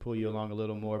to pull you along a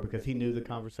little more, because He knew the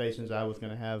conversations I was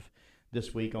going to have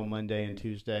this week on Monday and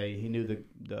Tuesday. He knew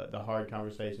the hard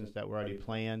conversations that were already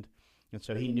planned, and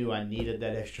so He knew I needed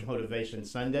that extra motivation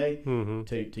Sunday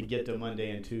to get to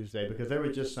Monday and Tuesday, because there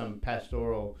were just some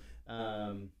pastoral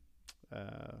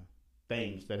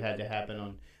things that had to happen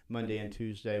on Monday and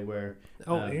Tuesday where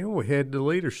and we had the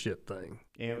leadership thing,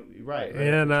 and right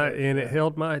and it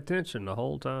held my attention the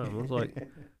whole time. I was like,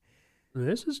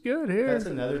 this is good here. That's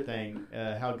another thing,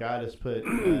 how God has put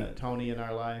Tony in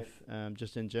our life,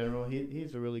 just in general.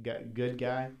 He's a really good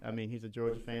guy. I mean, he's a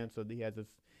Georgia fan, so he has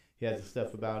his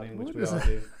stuff about him, which we all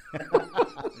do.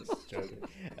 Just joking.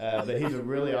 But he's a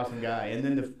really awesome guy. And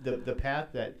then the path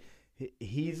that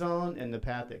he's on, and the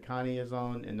path that Connie is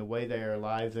on, and the way their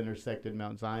lives intersected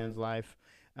Mount Zion's life,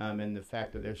 and the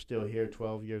fact that they're still here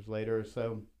 12 years later or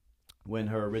so, when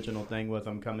her original thing was,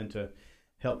 I'm coming to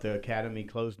help the academy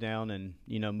close down and,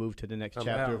 move to the next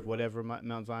chapter of whatever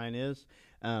Mount Zion is.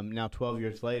 Now 12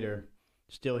 years later,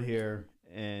 still here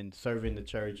and serving the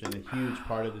church and a huge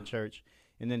part of the church.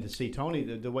 And then to see Tony,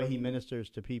 the way he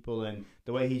ministers to people and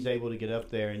the way he's able to get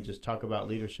up there and just talk about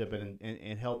leadership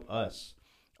and help us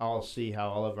all see how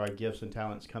all of our gifts and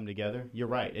talents come together. You're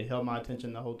right. It held my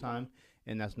attention the whole time,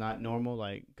 and that's not normal,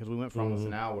 because we went for almost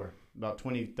an hour. About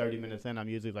 20, 30 minutes in, I'm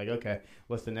usually like, okay,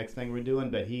 what's the next thing we're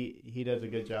doing? But he does a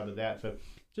good job of that. So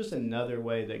just another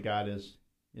way that God is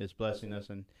blessing us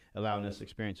and allowing us to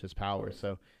experience His power.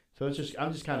 So it's just,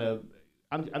 I'm just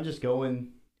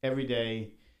going every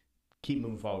day, keep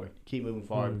moving forward,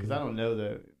 because I don't know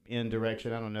the end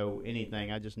direction. I don't know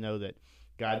anything. I just know that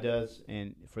God does.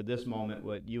 And for this moment,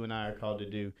 what you and I are called to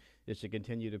do is to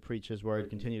continue to preach His word,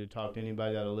 continue to talk to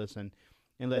anybody that'll listen,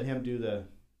 and let Him do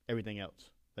everything else.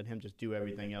 Let Him just do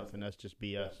everything else, and us just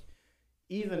be us.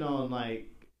 Even on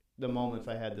like the moments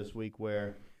I had this week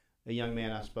where a young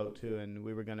man I spoke to, and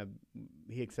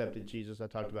he accepted Jesus. I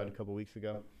talked about it a couple weeks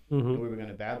ago. And we were going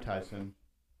to baptize him.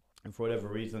 And for whatever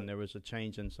reason, there was a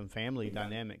change in some family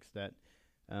dynamics that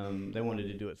they wanted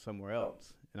to do it somewhere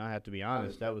else. And I have to be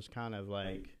honest, that was kind of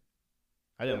like,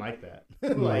 I didn't like that.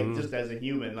 Like, just as a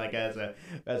human, like as a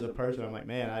person, I'm like,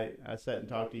 man, I sat and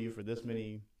talked to you for this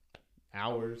many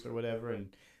hours or whatever,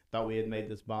 and thought we had made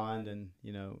this bond, and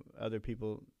other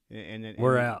people, and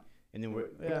we're out. And then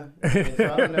and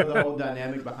so I don't know the whole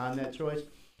dynamic behind that choice.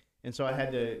 And so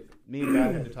me and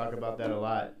God had to talk about that a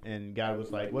lot. And God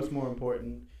was like, what's more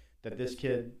important, that this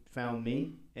kid found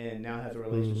me and now has a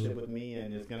relationship with me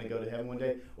and is going to go to heaven one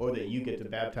day, or that you get to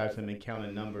baptize him and count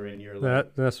a number in your life?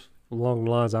 That's along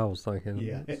the lines I was thinking.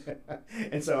 Yeah.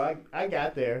 And so I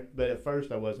got there, but at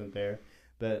first I wasn't there.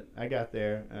 But I got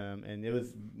there, and it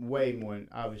was way more,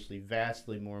 obviously,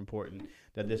 vastly more important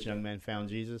that this young man found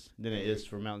Jesus than it is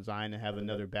for Mount Zion to have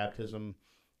another baptism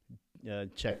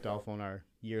checked off on our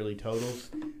yearly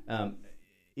totals.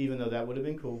 Even though that would have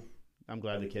been cool, I'm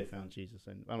glad the kid found Jesus,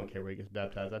 and I don't care where he gets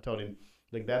baptized. I told him,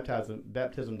 like,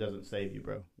 baptism doesn't save you,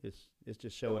 bro. It's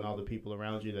just showing all the people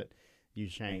around you that you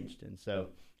changed. And so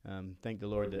thank the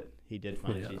Lord that he did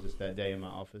find Jesus that day in my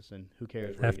office, and who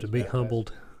cares where have he to gets be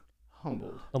baptized.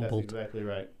 Humbled. That's exactly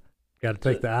right. Got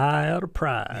to take the eye out of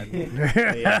pride.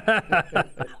 That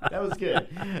was good.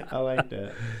 I like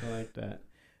that.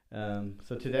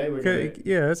 So today we're going to...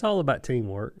 Yeah, it's all about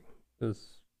teamwork.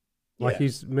 Like you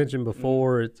mentioned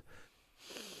before,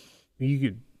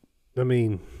 Jesus,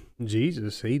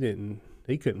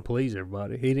 he couldn't please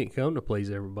everybody. He didn't come to please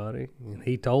everybody. And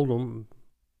he told them,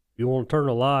 you want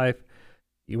eternal life,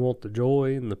 you want the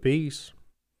joy and the peace,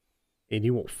 and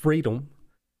you want freedom,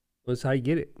 that's how you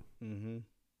get it.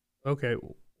 Okay,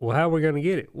 well, how are we going to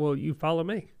get it? Well, you follow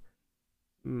me.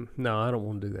 No, I don't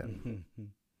want to do that.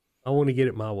 I want to get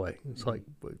it my way. It's like,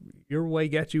 your way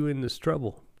got you in this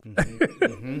trouble.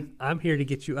 I'm here to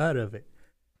get you out of it.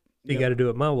 You got to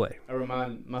do it my way. I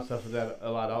remind myself of that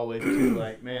a lot always, too.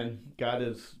 Like, man, God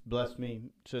has blessed me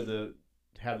to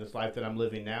have this life that I'm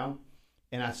living now.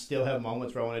 And I still have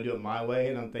moments where I want to do it my way,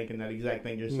 and I'm thinking that exact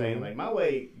thing you're saying. Like, my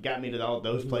way got me to all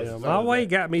those places. Yeah, my way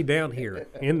got me down here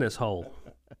in this hole.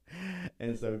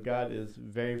 And so God is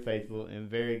very faithful and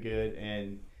very good,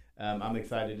 and I'm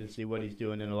excited to see what he's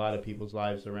doing in a lot of people's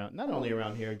lives around, not only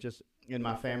around here, just in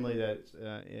my family that's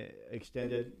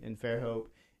extended in Fairhope,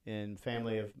 and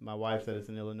family of my wife that is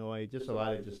in Illinois. Just a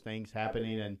lot of just things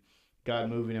happening and God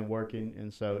moving and working.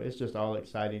 And so it's just all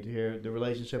exciting to hear. The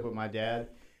relationship with my dad,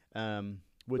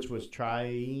 which was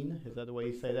trying, is that the way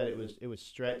you say that? It was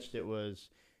stretched. It was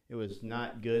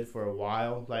not good for a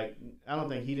while. Like, I don't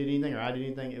think he did anything or I did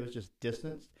anything. It was just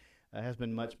distanced. Has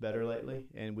been much better lately,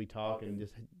 and we talk and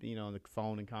just, on the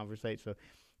phone and conversate. So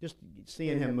just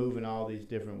seeing him move in all these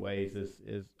different ways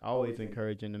is always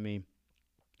encouraging to me.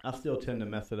 I still tend to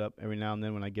mess it up every now and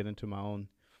then when I get into my own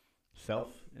self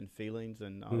and feelings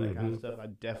and all that kind of stuff. I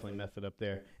definitely mess it up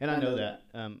there, and I know that.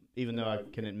 Even though I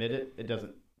can admit it, it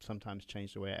doesn't sometimes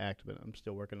change the way I act, but I'm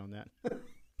still working on that.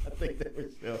 I think that we're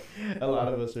still, a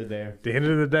lot of us are there. At the end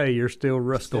of the day, you're still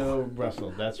Russell. Still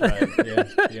Russell, that's right.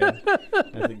 Yeah,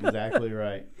 that's exactly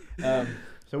right.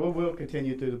 So we'll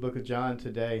continue through the book of John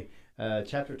today.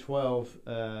 Chapter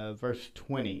 12, verse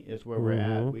 20 is where we're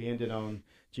at. We ended on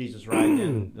Jesus riding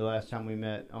in the last time we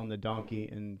met on the donkey,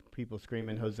 and people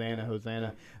screaming, Hosanna,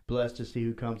 Hosanna, blessed is he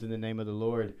who comes in the name of the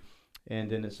Lord. And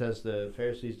then it says the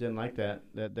Pharisees didn't like that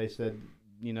they said,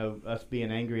 us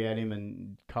being angry at him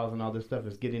and causing all this stuff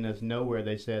is getting us nowhere.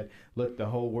 They said, look, the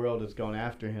whole world has gone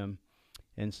after him.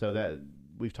 And so that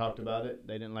we've talked about it.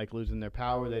 They didn't like losing their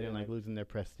power. They didn't like losing their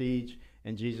prestige.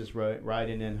 And Jesus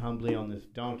riding in humbly on this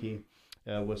donkey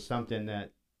was something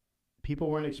that people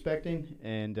weren't expecting.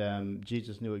 And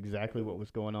Jesus knew exactly what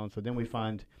was going on. So then we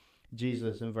find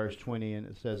Jesus in verse 20, and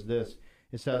it says this.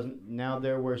 It says, now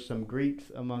there were some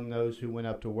Greeks among those who went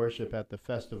up to worship at the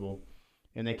festival.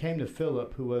 And they came to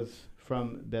Philip, who was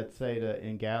from Bethsaida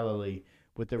in Galilee,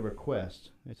 with a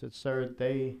request. They said, sir,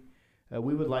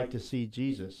 we would like to see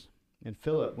Jesus. And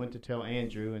Philip went to tell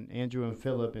Andrew, and Andrew and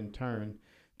Philip in turn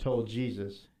told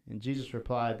Jesus. And Jesus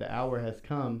replied, the hour has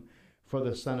come for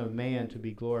the Son of Man to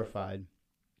be glorified.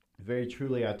 Very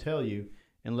truly I tell you,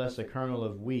 unless a kernel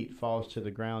of wheat falls to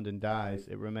the ground and dies,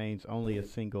 it remains only a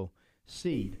single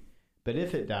seed. But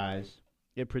if it dies,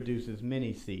 it produces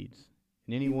many seeds.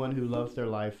 And anyone who loves their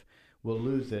life will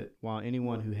lose it, while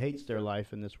anyone who hates their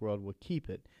life in this world will keep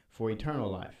it for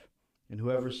eternal life. And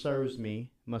whoever serves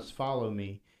me must follow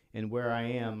me, and where I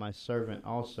am, my servant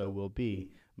also will be.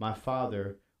 My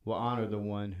Father will honor the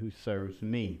one who serves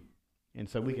me. And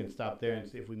so we can stop there and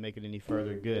see if we make it any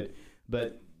further good.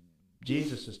 But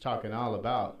Jesus is talking all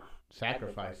about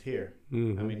sacrifice here. I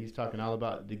mean, he's talking all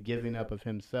about the giving up of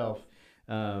himself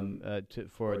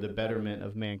for the betterment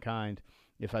of mankind.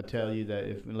 If I tell you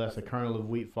that unless a kernel of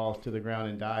wheat falls to the ground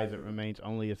and dies, it remains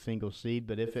only a single seed.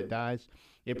 But if it dies,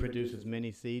 it produces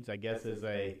many seeds. I guess as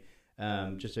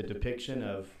just a depiction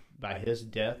of by his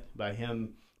death, by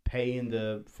him paying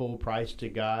the full price to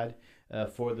God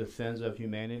for the sins of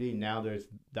humanity. Now there's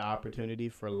the opportunity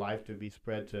for life to be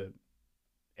spread to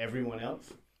everyone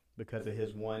else because of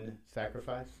his one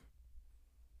sacrifice.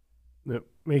 It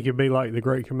could be like the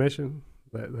Great Commission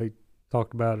that they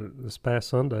talked about this past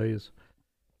Sunday is,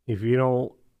 if you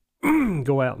don't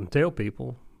go out and tell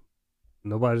people,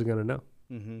 nobody's going to know.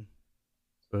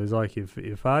 So it's like,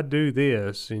 if I do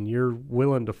this and you're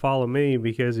willing to follow me,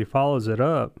 because he follows it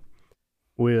up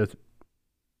with,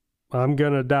 I'm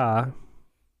going to die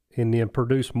and then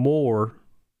produce more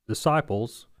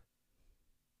disciples.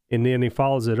 And then he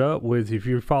follows it up with, if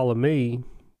you follow me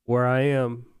where I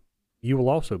am, you will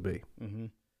also be.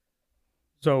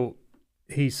 So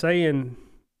he's saying,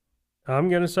 I'm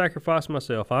going to sacrifice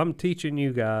myself. I'm teaching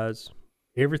you guys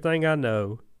everything I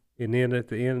know. And then at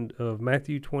the end of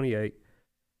Matthew 28,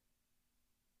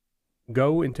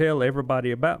 go and tell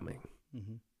everybody about me.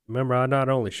 Remember, I not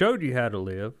only showed you how to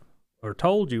live or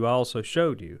told you, I also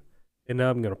showed you. And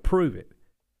now I'm going to prove it.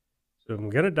 So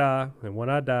I'm going to die. And when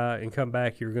I die and come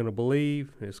back, you're going to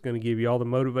believe. It's going to give you all the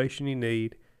motivation you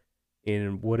need.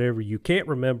 And whatever you can't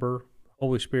remember,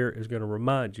 Holy Spirit is going to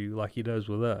remind you like he does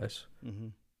with us.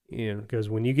 Because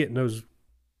when you get in those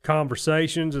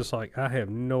conversations, it's like, I have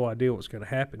no idea what's going to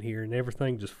happen here, and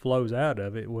everything just flows out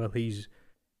of it. Well, he's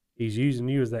using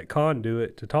you as that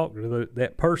conduit to talk to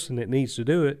that person that needs to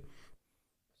do it.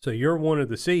 So you're one of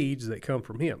the seeds that come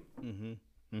from him.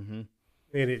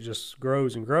 And it just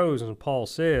grows and grows. And Paul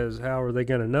says, how are they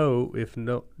going to know if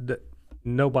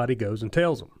nobody goes and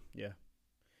tells them? Yeah.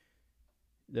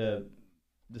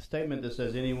 The statement that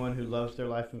says anyone who loves their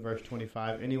life in verse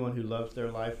 25, anyone who loves their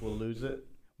life will lose it,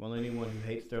 while anyone who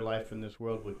hates their life in this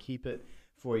world will keep it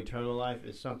for eternal life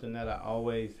is something that I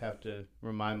always have to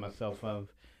remind myself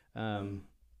of,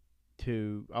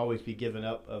 to always be given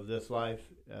up of this life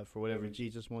for whatever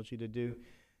Jesus wants you to do.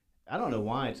 I don't know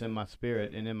why it's in my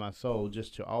spirit and in my soul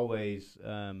just to always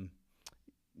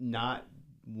not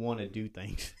want to do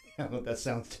things. That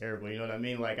sounds terrible, you know what I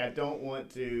mean? Like, I don't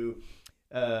want to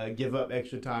give up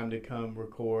extra time to come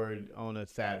record on a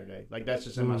Saturday. Like, that's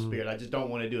just in my spirit. I just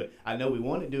don't want to do it. I know we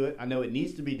want to do it. I know it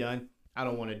needs to be done. I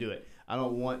don't want to do it. I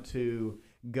don't want to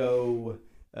go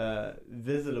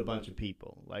visit a bunch of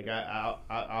people. Like,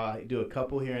 I do a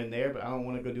couple here and there, but I don't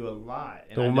want to go do a lot.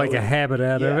 And don't make a habit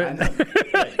out of it. I know.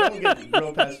 Right, don't get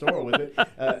real pastoral with it.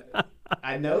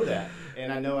 I know that,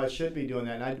 and I know I should be doing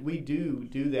that, and we do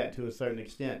that to a certain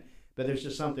extent. But there's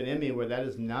just something in me where that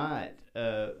is not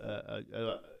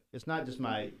it's not just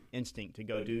my instinct to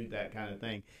go do that kind of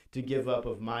thing, to give up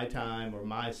of my time or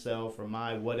myself or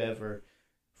my whatever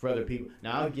for other people.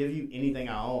 Now, I'll give you anything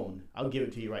I own. I'll give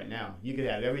it to you right now. You could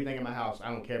have everything in my house. I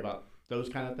don't care about those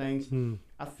kind of things.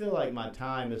 I feel like my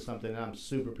time is something that I'm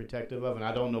super protective of, and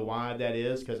I don't know why that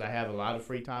is, because I have a lot of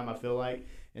free time, I feel like,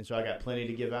 and so I got plenty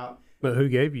to give out. But who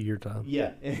gave you your time?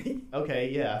 Yeah.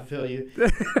 Okay, yeah, I feel you.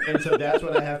 And so that's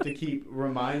what I have to keep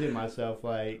reminding myself,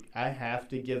 like, I have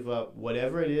to give up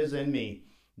whatever it is in me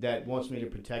that wants me to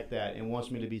protect that and wants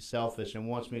me to be selfish and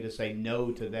wants me to say no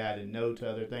to that and no to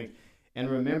other things. And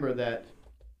remember that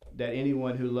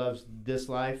anyone who loves this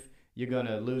life, you're going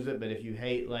to lose it. But if you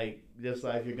hate, like, this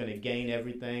life, you're going to gain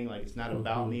everything. Like, it's not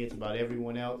about me, it's about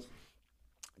everyone else.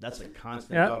 That's a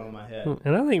constant thought on my head.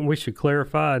 And I think we should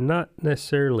clarify, not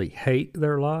necessarily hate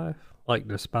their life, like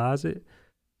despise it,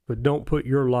 but don't put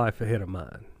your life ahead of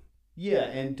mine. Yeah,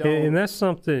 and don't. And that's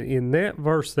something in that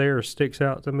verse there sticks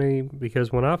out to me,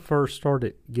 because when I first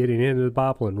started getting into the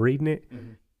Bible and reading it,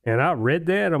 and I read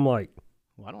that, I'm like,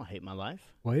 well, I don't hate my life.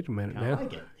 Wait a minute I now.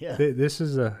 like it. Yeah. This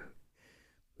isn't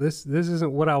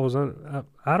what I was on.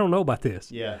 I don't know about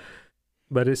this. Yeah.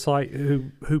 But it's like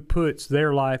who puts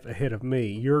their life ahead of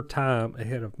me, your time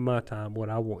ahead of my time, what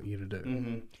I want you to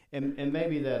do. And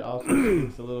maybe that also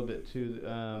speaks a little bit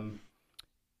to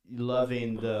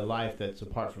loving the life that's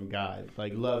apart from God.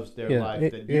 Like, loves their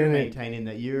life that you're maintaining,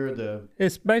 that you're the...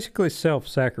 It's basically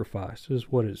self-sacrifice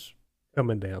is what it's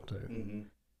coming down to.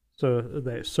 So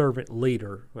that servant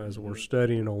leader, as we're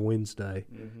studying on Wednesday,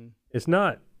 it's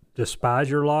not despise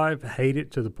your life, hate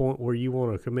it to the point where you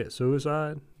want to commit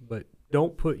suicide, but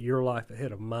don't put your life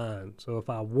ahead of mine. So if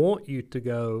I want you to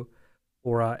go,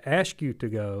 or I ask you to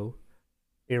go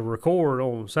and record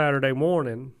on Saturday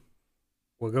morning,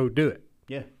 we'll go do it.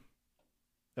 Yeah,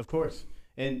 of course.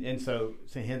 And so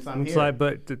hence I'm it's here. Like,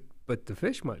 but the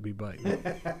fish might be biting.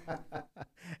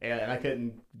 And I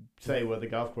couldn't say, well, the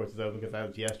golf course is open, because that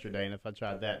was yesterday, and if I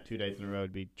tried that 2 days in a row,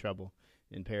 it'd be trouble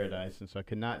in paradise, and so I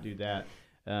could not do that.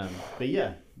 But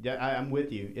yeah, I'm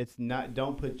with you. It's not,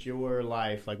 don't put your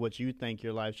life, like what you think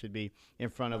your life should be, in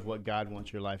front of what God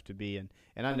wants your life to be.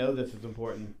 And I know this is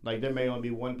important. Like, there may only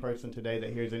be one person today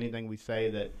that hears anything we say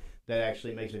that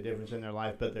actually makes a difference in their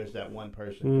life, but there's that one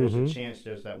person. There's a chance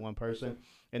there's that one person.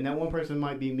 And that one person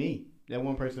might be me. That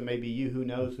one person may be you. Who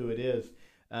knows who it is?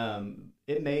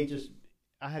 It may just,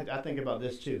 I think about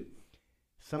this too.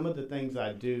 Some of the things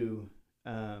I do,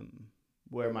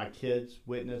 where my kids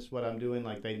witness what I'm doing,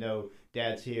 like they know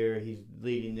Dad's here, he's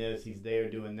leading this, he's there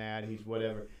doing that, he's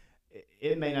whatever.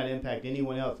 It may not impact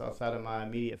anyone else outside of my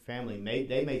immediate family.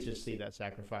 They may just see that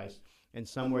sacrifice, and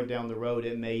somewhere down the road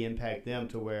it may impact them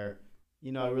to where,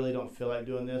 I really don't feel like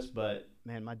doing this, but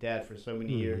man, my dad for so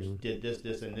many years did this,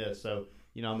 this, and this, so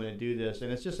I'm going to do this.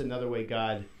 And it's just another way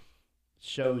God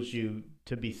shows you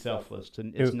to be selfless.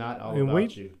 It's not all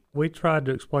about you. We tried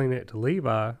to explain that to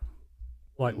Levi.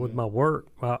 Like with my work,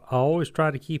 I always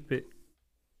try to keep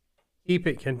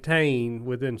it contained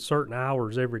within certain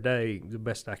hours every day the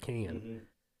best I can.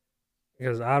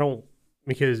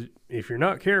 Because if you're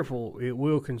not careful, it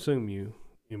will consume you.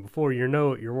 And before you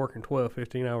know it, you're working 12,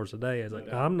 15 hours a day. I was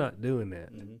like, I'm not doing that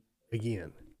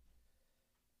again.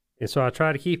 And so I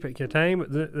try to keep it contained,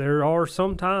 but there are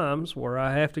some times where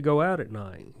I have to go out at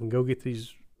night and go get the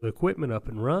equipment up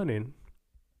and running.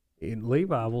 And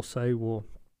Levi will say, well,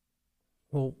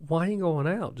 why are you going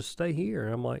out? Just stay here.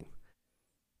 I'm like,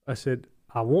 I said,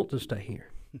 I want to stay here.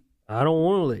 I don't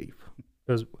want to leave.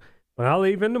 Because when I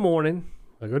leave in the morning,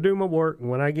 I go do my work. And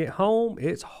when I get home,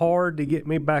 it's hard to get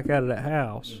me back out of that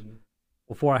house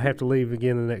before I have to leave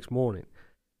again the next morning.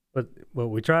 But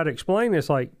we try to explain this,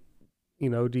 like,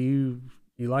 do you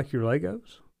like your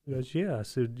Legos? He goes, yeah. I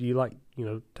said, do you like,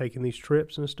 taking these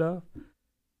trips and stuff?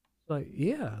 Like,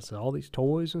 yeah. So all these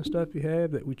toys and stuff you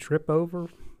have that we trip over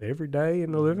every day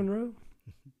in the living room.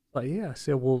 Like, yeah. I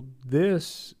said, well,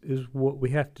 this is what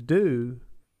we have to do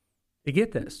to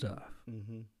get that stuff.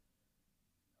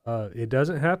 Mm-hmm. It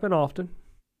doesn't happen often,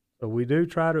 so we do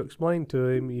try to explain to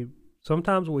him.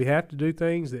 Sometimes we have to do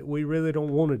things that we really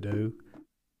don't want to do,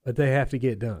 but they have to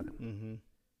get done. Mm-hmm.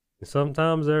 And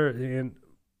sometimes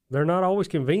they're not always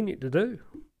convenient to do.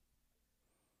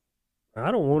 I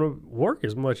don't want to work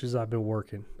as much as I've been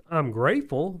working. I'm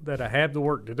grateful that I have the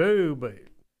work to do, but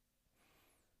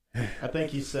I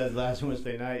think you said last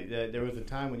Wednesday night that there was a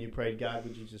time when you prayed, God,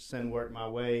 would you just send work my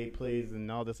way, please,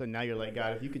 and all this. And now you're like,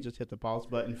 God, if you could just hit the pause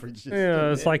button for just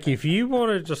it's like if you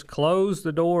want to just close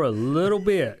the door a little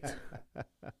bit.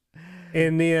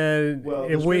 And then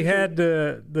if we had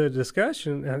the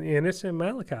discussion, and it's in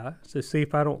Malachi, to see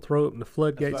if I don't throw it in the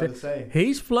floodgates.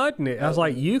 He's flooding it. I was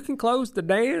like, you can close the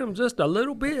dam just a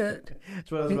little bit.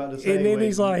 That's what I was about to say. And then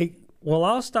he's like, well,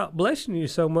 I'll stop blessing you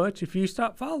so much if you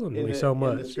stop following me so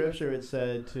much. In the scripture, it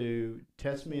said to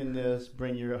test me in this,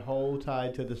 bring your whole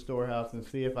tithe to the storehouse, and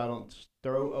see if I don't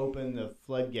throw open the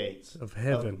floodgates of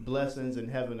heaven, of blessings in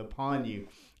heaven upon you.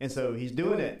 And so he's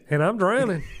doing it. And I'm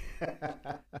drowning.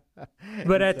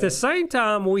 But at the same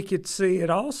time, we could see it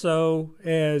also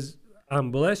as I'm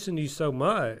blessing you so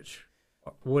much.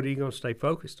 What are you going to stay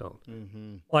focused on?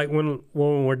 Mm-hmm. Like when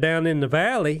we're down in the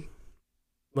valley,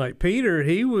 like Peter,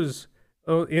 he was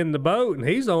in the boat, and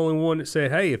he's the only one that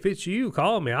said, "Hey, if it's you,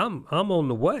 call me. I'm on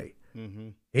the way." Mm-hmm.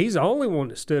 He's the only one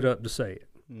that stood up to say it.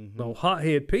 Mm-hmm. No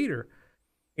hothead Peter.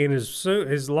 And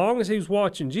as long as he was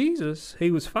watching Jesus, he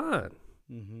was fine.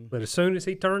 Mm-hmm. But as soon as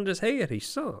he turned his head, he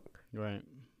sunk. Right.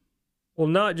 Well,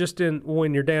 not just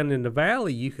when you're down in the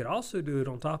valley, you could also do it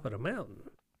on top of the mountain.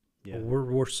 Yeah.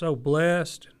 We're so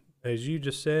blessed. As you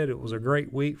just said, it was a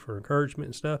great week for encouragement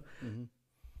and stuff. Mm-hmm.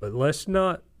 But let's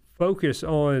not focus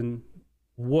on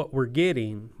what we're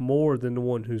getting more than the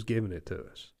one who's giving it to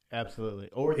us. Absolutely.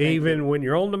 Or even when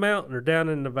you're on the mountain or down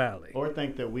in the valley. Or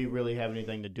think that we really have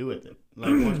anything to do with it. Like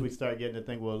once we start getting to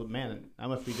think, well, man, I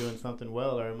must be doing something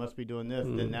well, or I must be doing this,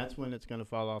 then that's when it's going to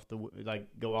fall off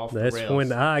go off the rails. That's when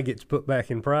the eye gets put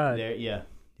back in pride. Yeah,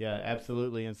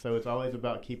 absolutely. And so it's always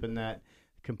about keeping that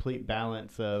complete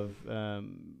balance of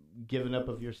giving up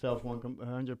of yourself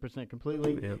 100%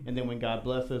 completely, and then when God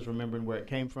blesses, remembering where it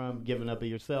came from, giving up of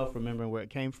yourself, remembering where it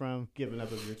came from, giving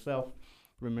up of yourself,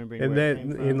 remembering and where it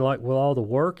came from. And like with all the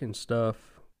work and stuff,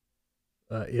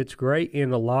 it's great.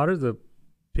 And a lot of the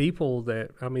people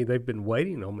that, I mean, they've been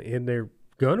waiting on me, and they're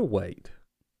going to wait.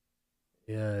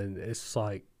 And it's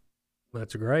like,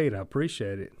 that's great. I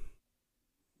appreciate it.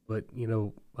 But,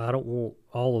 I don't want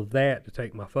all of that to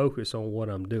take my focus on what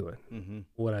I'm doing,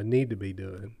 what I need to be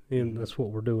doing. And that's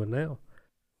what we're doing now.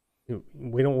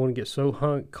 We don't want to get so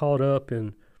caught up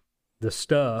in the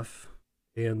stuff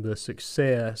and the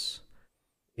success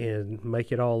and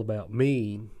make it all about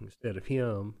me instead of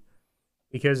him.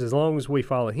 Because as long as we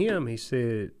follow him, he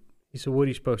said, what are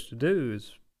you supposed to do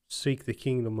is seek the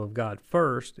kingdom of God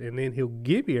first, and then he'll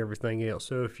give you everything else.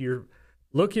 So if you're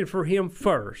looking for him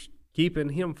first, keeping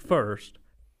him first,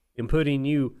 and putting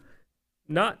you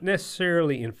not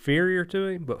necessarily inferior to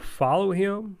him, but follow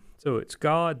him, so it's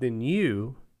God, then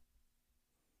you,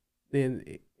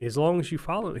 then as long as you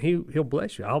follow him, he'll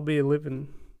bless you. I'll be a living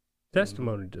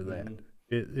testimony to that.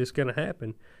 It's going to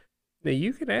happen. Now,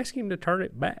 you can ask him to turn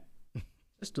it back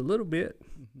just a little bit.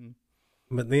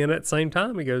 But then at the same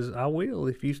time, he goes, I will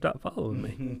if you stop following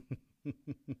me.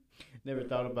 Never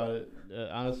thought about it.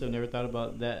 Honestly, I've never thought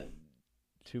about that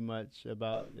too much.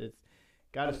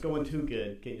 God, it's going too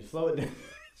good. Can you slow it down?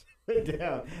 Slow it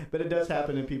down. But it does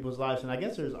happen in people's lives. And I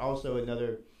guess there's also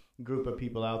another group of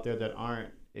people out there that aren't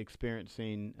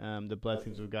experiencing the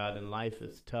blessings of God. And life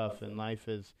is tough, and life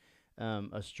is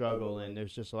a struggle. And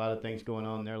there's just a lot of things going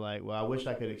on. They're like, well, I wish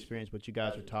I could experience what you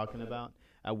guys are talking about.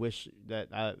 I wish that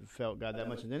I felt God that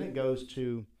much. And then it goes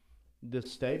to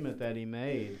this statement that he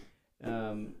made.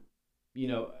 Do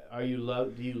you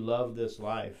love this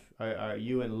life? Are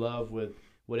you in love with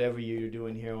whatever you're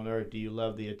doing here on earth? Do you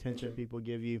love the attention people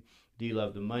give you? Do you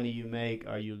love the money you make?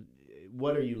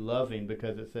 What are you loving?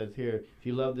 Because it says here, if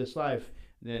you love this life,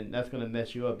 then that's going to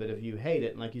mess you up. But if you hate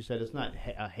it, and like you said, it's not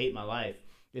I hate my life.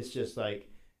 It's just like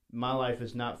my life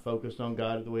is not focused on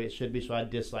God the way it should be, so I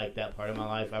dislike that part of my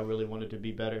life. I really want it to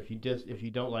be better. If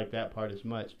you don't like that part as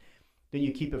much, then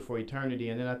you keep it for eternity.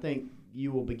 And then I think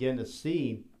you will begin to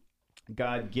see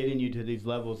God getting you to these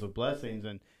levels of blessings.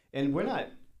 And we're not,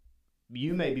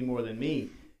 you may be more than me.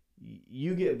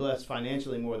 You get blessed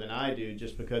financially more than I do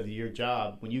just because of your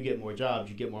job. When you get more jobs,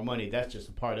 you get more money. That's just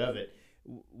a part of it.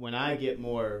 When I get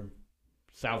more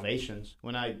salvations,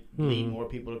 when I lead more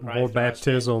people to Christ, more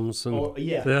baptisms,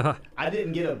 I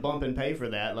didn't get a bump in pay for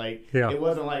that. Like it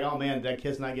wasn't like, oh man, that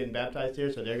kid's not getting baptized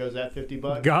here, so there goes that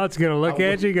 $50. God's gonna look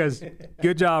at you and goes,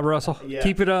 good job, Russell.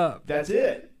 Keep it up. That's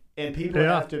it. And people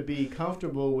have to be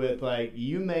comfortable with, like,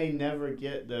 you may never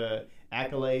get the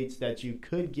accolades that you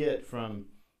could get from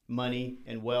money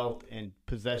and wealth and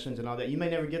possessions and all that. You may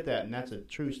never get that, and that's a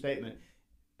true statement.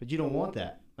 But you don't want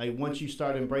that. Like, once you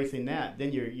start embracing that,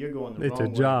 then you're going the wrong way.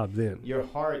 It's a job then. Your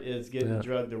heart is getting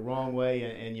drugged the wrong way,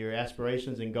 and your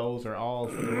aspirations and goals are all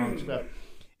for the wrong stuff.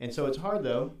 And so it's hard,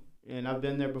 though, and I've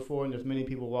been there before, and there's many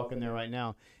people walking there right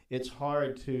now. It's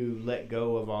hard to let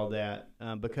go of all that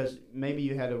because maybe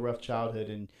you had a rough childhood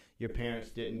and your parents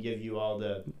didn't give you all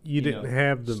the you didn't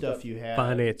have the stuff you had,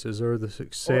 finances or the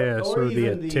success or the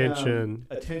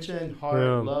attention,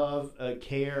 heart, love,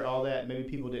 care, all that. Maybe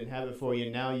people didn't have it for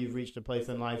you. Now you've reached a place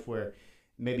in life where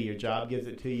maybe your job gives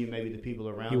it to you. Maybe the people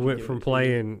around you. You went from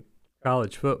playing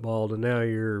college football to now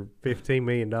you're $15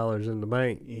 million in the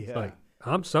bank. Yeah. It's like,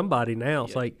 I'm somebody now.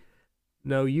 It's like,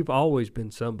 no, you've always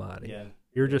been somebody. Yeah.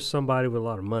 You're just somebody with a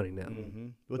lot of money now. Mm-hmm.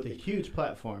 With a huge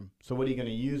platform. So what are you going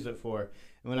to use it for?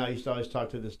 And when I used to always talk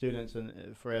to the students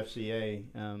for FCA,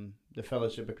 the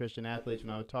Fellowship of Christian Athletes,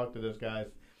 when I would talk to those guys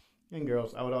and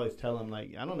girls, I would always tell them,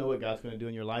 like, I don't know what God's going to do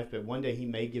in your life, but one day he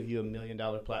may give you $1 million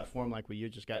platform, like where you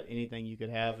just got anything you could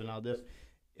have and all this.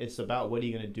 It's about what are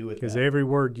you going to do with that? Because every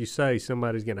word you say,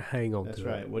 somebody's going to hang on to it. That's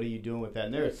right. What are you doing with that?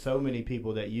 And there are so many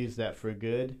people that use that for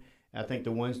good. I think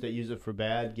the ones that use it for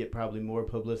bad get probably more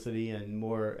publicity and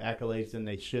more accolades than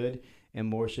they should, and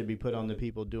more should be put on the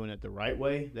people doing it the right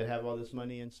way that have all this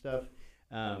money and stuff.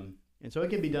 And so it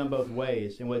can be done both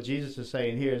ways. And what Jesus is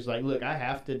saying here is like, look, I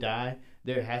have to die.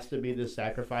 There has to be this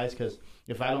sacrifice, because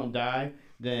if I don't die,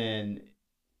 then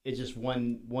it's just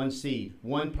one seed.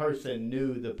 One person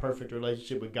knew the perfect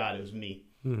relationship with God. It was me.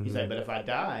 Mm-hmm. He's like, but if I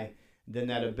die, then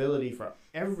that ability for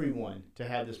everyone to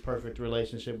have this perfect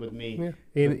relationship with me.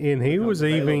 Yeah. And he was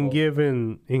available. Even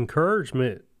giving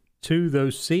encouragement to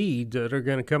those seeds that are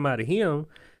going to come out of him.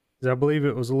 I believe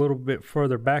it was a little bit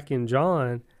further back in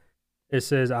John. It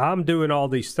says, I'm doing all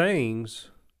these things,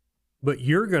 but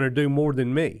you're going to do more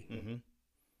than me.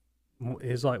 Mm-hmm.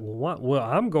 It's like, well, what? Well,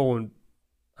 I'm going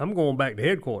back to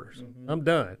headquarters. Mm-hmm. I'm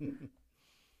done.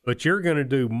 But you're going to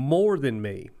do more than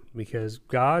me. Because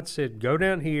God said, go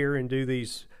down here and do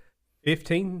these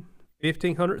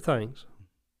 1,500 things.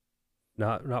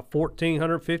 Not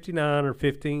 1,459 or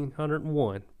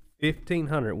 1,501.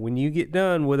 1,500. When you get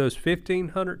done with those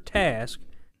 1,500 tasks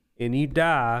and you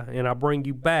die and I bring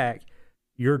you back,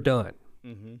 you're done.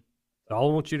 Mm-hmm. That's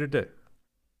all I want you to do.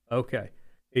 Okay.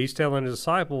 He's telling his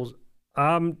disciples,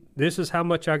 this is how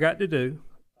much I got to do.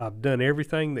 I've done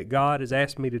everything that God has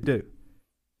asked me to do.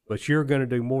 But you're going to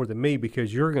do more than me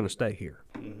because you're going to stay here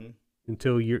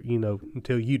until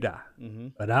until you die. Mm-hmm.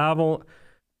 But I won't.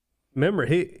 Remember,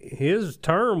 his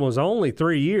term was only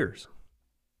 3 years.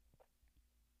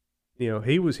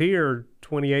 He was here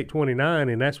 28, 29,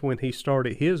 and that's when he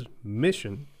started his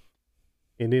mission.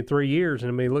 And in 3 years,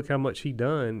 and I mean, look how much he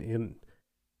done.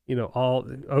 And all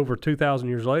over 2,000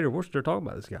 years later, we're still talking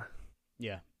about this guy.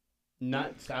 Yeah,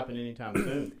 not stopping anytime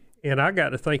soon. And I got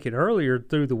to thinking earlier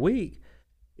through the week.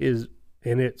 And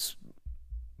it's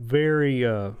very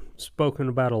spoken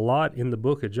about a lot in the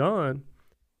book of John,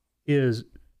 is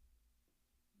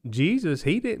Jesus,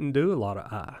 he didn't do a lot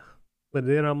of I. But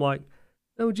then I'm like,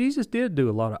 no, Jesus did do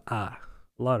a lot of I,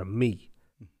 a lot of me.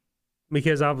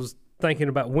 Because I was thinking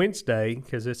about Wednesday,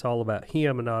 because it's all about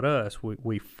him and not us,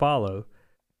 we follow.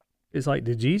 It's like,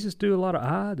 did Jesus do a lot of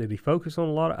I? Did he focus on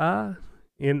a lot of I?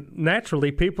 And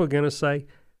naturally, people are going to say,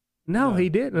 no, he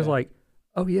didn't. Yeah. It's like,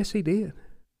 oh, yes, he did.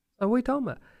 What are we talking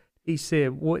about? He said,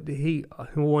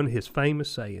 one of his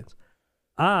famous sayings,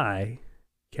 I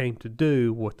came to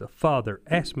do what the Father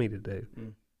asked me to do.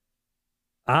 Mm.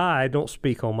 I don't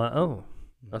speak on my own.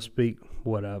 I speak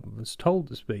what I was told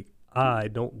to speak. I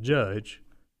don't judge.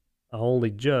 I only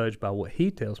judge by what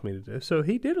he tells me to do. So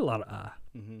he did a lot of I.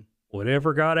 Mm-hmm.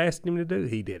 Whatever God asked him to do,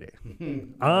 he did it.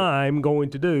 I'm going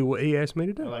to do what he asked me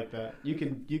to do. I like that. You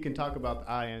can talk about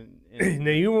the I and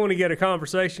now you want to get a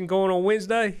conversation going on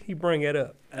Wednesday, you bring it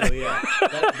up. Oh yeah,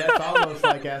 that's almost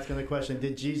like asking the question: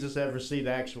 did Jesus ever see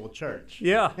the actual church?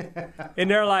 Yeah, and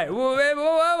they're like, whoa.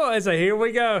 I say, here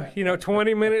we go.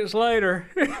 20 minutes later.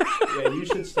 Yeah, you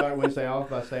should start Wednesday off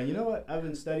by saying, you know what? I've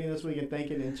been studying this week and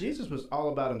thinking, and Jesus was all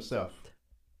about himself.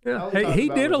 Yeah, he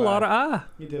did a lot of I.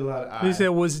 He did a lot of I. He said,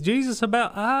 was Jesus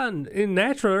about I? And in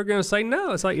natural, they're going to say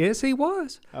no. It's like, yes, he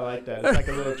was. I like that. It's like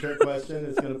a little trick question.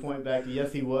 It's going to point back to,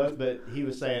 yes, he was, but he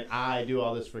was saying, I do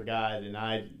all this for God, and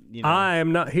I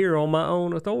am not here on my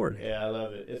own authority. Yeah, I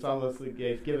love it. It's almost like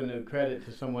he's giving the credit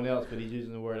to someone else, but he's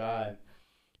using the word I.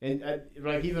 And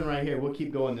like even right here, we'll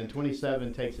keep going. Then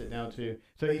 27 takes it down to.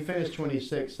 So he finished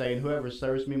 26 saying, whoever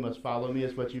serves me must follow me,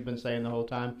 is what you've been saying the whole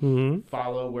time. Mm-hmm.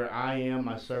 Follow where I am,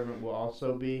 my servant will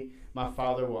also be. My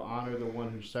Father will honor the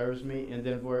one who serves me. And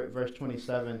then verse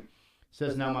 27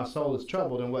 says, now my soul is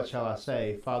troubled, and what shall I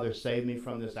say? Father, save me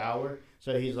from this hour.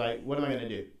 So he's like, what am I going to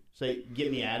do? Say,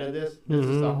 get me out of this? This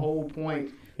is the whole point.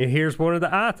 And here's one of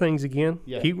the I things again.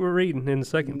 Yeah. Keep reading in the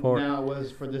second part. Now it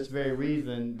was for this very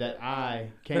reason that I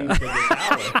came to this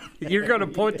hour. You're going to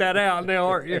point that out now,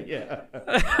 aren't you? Yeah.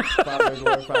 Father,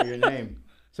 glorify your name.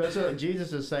 So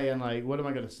Jesus is saying, like, what am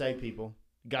I going to say, people?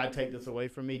 God, take this away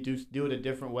from me. Do it a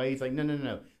different way. He's like,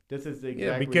 no. This is the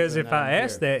exact reason. Because if I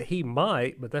asked that, he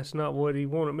might, but that's not what he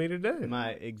wanted me to do. My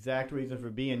exact reason for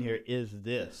being here is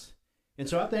this. And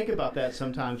so I think about that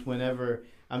sometimes whenever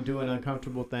I'm doing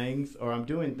uncomfortable things or I'm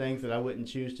doing things that I wouldn't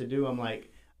choose to do. I'm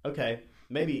like, okay,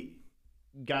 maybe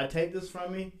God take this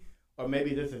from me, or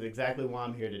maybe this is exactly why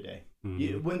I'm here today.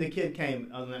 Mm-hmm. When the kid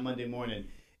came on that Monday morning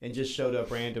and just showed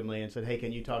up randomly and said, hey,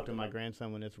 can you talk to my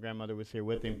grandson when his grandmother was here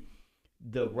with him?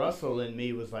 The Russell in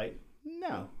me was like,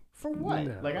 no, for what?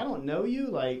 No. Like, I don't know you.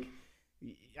 Like,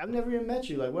 I've never even met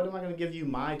you. Like, what am I going to give you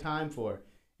my time for?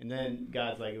 And then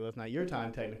God's like, well, it's not your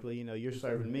time technically. You're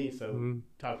serving me, so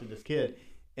talk to this kid.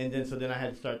 And then I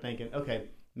had to start thinking, okay,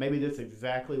 maybe this is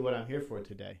exactly what I'm here for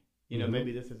today.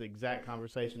 Maybe this is the exact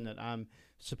conversation that I'm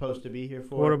supposed to be here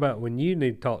for. What about when you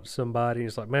need to talk to somebody and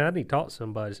it's like, man, I need to talk to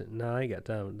somebody. I said, no, I ain't got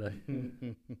time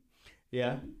today.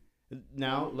 Yeah.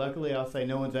 Now, luckily, I'll say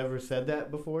no one's ever said that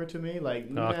before to me.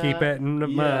 Like, I'll keep that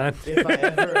in mind. If I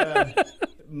ever...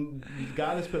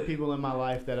 God has put people in my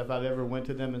life that if I've ever went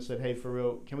to them and said, hey, for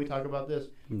real, can we talk about this?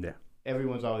 No.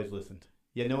 Everyone's always listened.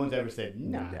 Yeah, no one's ever said,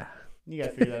 nah. You got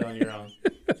to figure that on your own.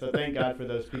 So thank God for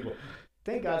those people.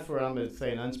 Thank God for, I'm going to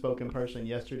say, an unspoken person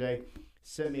yesterday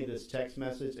sent me this text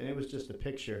message, and it was just a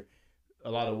picture, a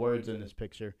lot of words in this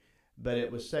picture, but it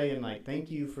was saying, like,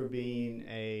 thank you for being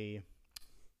a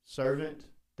servant.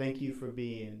 Thank you for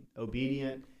being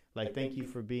obedient. Like, thank you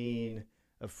for being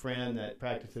a friend that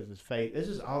practices his faith. This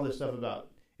is all this stuff about,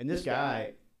 and this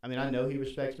guy, I mean, I know he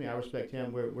respects me. I respect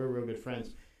him. We're real good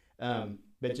friends.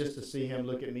 But just to see him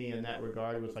look at me in that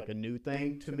regard was like a new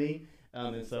thing to me.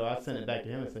 And so I sent it back to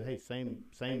him and said, hey,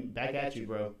 same, back at you,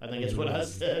 bro. I think that's what I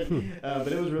said. But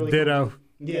it was really ditto. Cool.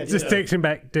 Yeah, just text him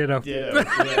back, ditto.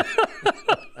 Yeah.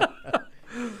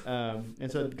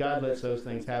 And so God lets those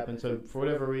things happen. So for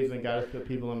whatever reason, God has put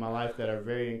people in my life that are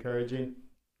very encouraging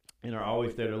and are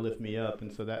always there to lift me up.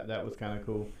 And so that was kind of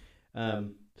cool.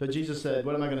 So Jesus said,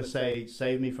 what am I going to say?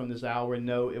 Save me from this hour.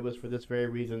 No, it was for this very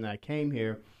reason that I came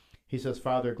here. He says,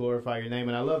 Father, glorify your name.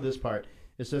 And I love this part.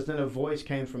 It says, then a voice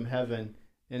came from heaven.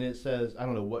 And it says, I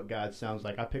don't know what God sounds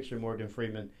like. I picture Morgan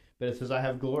Freeman. But it says, I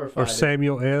have glorified. Or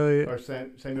Samuel Elliott. Or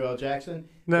Samuel L. Jackson.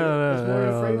 No. It's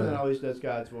Morgan Freeman that always does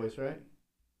God's voice, right?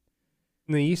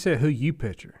 No, you said who you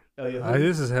picture. Oh, yeah.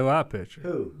 This is who I picture.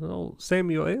 Who? Oh,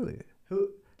 Samuel Elliott. Who?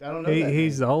 I don't know.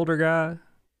 He's the older guy.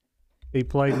 He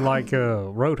played like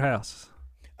Roadhouse.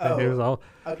 Oh,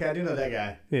 okay, I do know that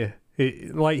guy. Yeah,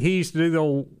 he used to do the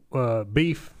old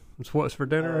beef. It's what's for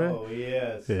dinner. Oh, right?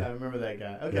 Yes, yeah. I remember that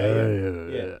guy.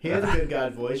 Okay, yeah. He has a good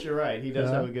God voice. You're right. He does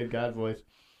have a good God voice.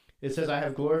 It says, "I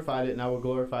have glorified it, and I will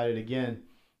glorify it again."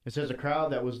 It says, "A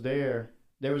crowd that was there.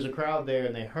 There was a crowd there,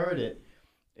 and they heard it,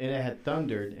 and it had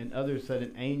thundered, and others said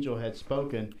an angel had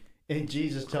spoken." And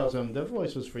Jesus tells them, the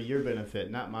voice was for your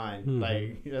benefit, not mine. Mm-hmm.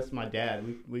 Like, that's my dad.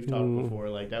 We've talked before.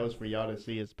 Like, that was for y'all to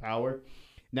see his power.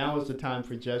 Now is the time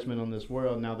for judgment on this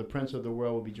world. Now the prince of the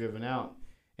world will be driven out.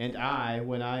 And I,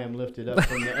 when I am lifted up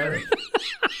from the earth.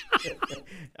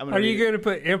 Are you going to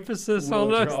put emphasis on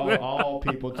this? Draw all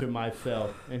people to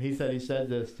myself. And he said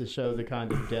this to show the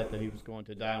kind of death that he was going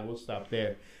to die. And we'll stop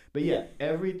there. But yeah,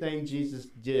 everything Jesus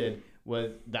did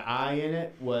was the I in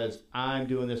it was I'm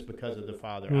doing this because of the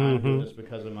Father. Mm-hmm. I'm doing this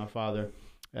because of my Father.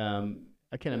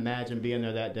 I can imagine being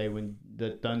there that day when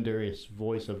the thunderous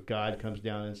voice of God comes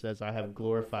down and says, I have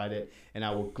glorified it and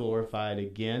I will glorify it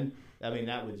again. I mean,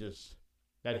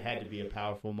 that had to be a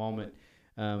powerful moment.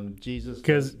 Jesus.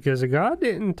 Because God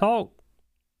didn't talk.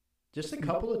 Just a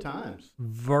couple of times.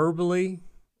 Verbally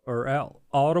or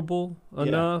audible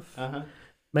enough. Uh-huh.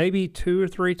 Maybe 2 or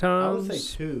 3 times. I would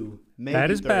say 2. Maybe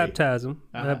that is 3. Baptism.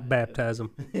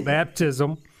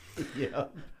 Baptism. Yeah.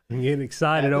 I'm getting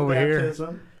excited over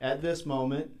here. At this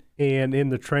moment. and in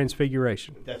the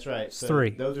Transfiguration. That's right. It's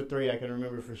 3. Those are 3 I can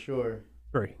remember for sure.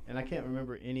 3. And I can't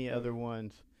remember any other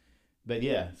ones. But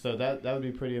yeah, so that would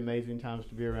be pretty amazing times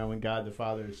to be around when God the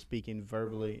Father is speaking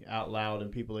verbally out loud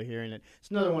and people are hearing it.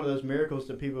 It's another one of those miracles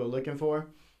that people are looking for.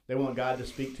 They want God to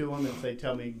speak to them and say,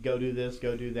 tell me, go do this,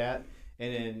 go do that.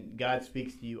 And then God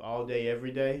speaks to you all day,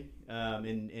 every day,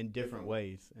 in different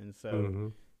ways. And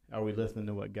so are we listening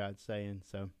to what God's saying?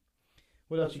 So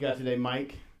what else you got today,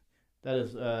 Mike? That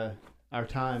is our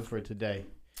time for today.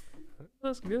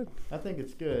 That's good. I think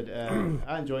it's good.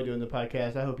 I enjoy doing the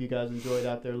podcast. I hope you guys enjoyed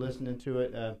out there listening to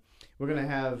it. We're going to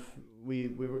have, we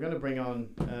were going to bring on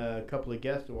a couple of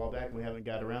guests a while back, and we haven't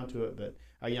got around to it, but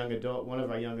one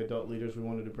of our young adult leaders, we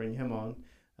wanted to bring him on.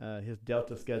 His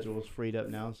Delta schedule is freed up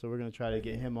now, so we're going to try to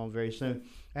get him on very soon.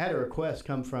 I had a request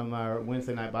come from our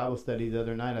Wednesday night Bible study the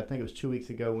other night. I think it was 2 weeks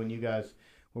ago when you guys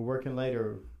were working late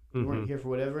or you weren't here for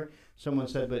whatever. Someone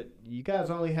said, but you guys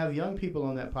only have young people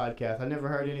on that podcast. I never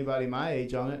heard anybody my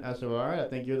age on it. I said, well, all right, I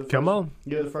think you're the first. Come on.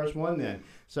 You're the first one then.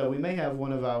 So we may have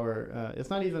one of our, it's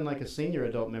not even like a senior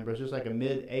adult member. It's just like a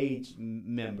mid-age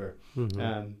member.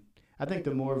 I think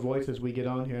the more voices we get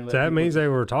on here. And so that means they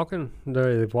were talking?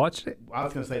 They've watched it? I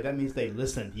was going to say, that means they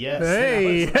listened. Yes.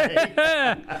 Hey.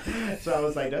 So I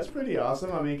was like, that's pretty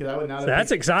awesome. I mean, because I would not have.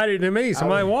 That's exciting to me.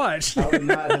 Somebody watched. I would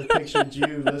not have pictured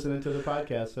you listening to the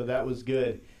podcast. So that was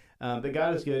good. But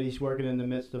God is good. He's working in the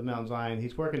midst of Mount Zion.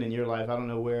 He's working in your life. I don't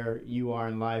know where you are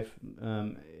in life.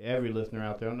 Every listener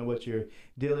out there, I don't know what you're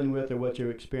dealing with or what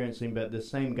you're experiencing, but the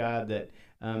same God that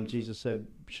Jesus said,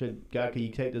 God, can you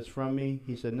take this from me?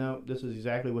 He said, no, this is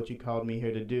exactly what you called me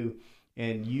here to do.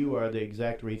 And you are the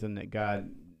exact reason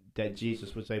that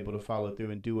Jesus was able to follow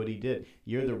through and do what he did.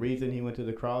 You're the reason he went to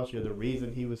the cross. You're the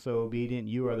reason he was so obedient.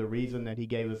 You are the reason that he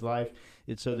gave his life.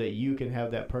 It's so that you can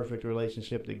have that perfect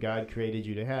relationship that God created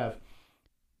you to have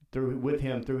with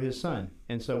him through his son.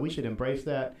 And so we should embrace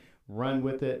that, run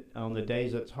with it on the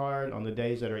days that's hard, on the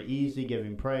days that are easy, give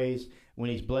him praise. When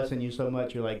he's blessing you so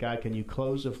much, you're like, God, can you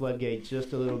close the floodgates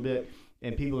just a little bit?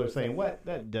 And people are saying, what?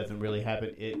 That doesn't really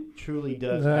happen. It truly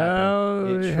does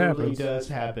happen. It truly does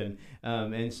happen.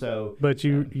 And so. But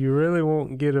you really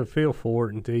won't get a feel for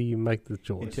it until you make the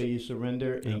choice. Until you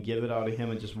surrender and give it all to him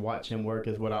and just watch him work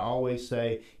is what I always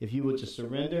say. If you would just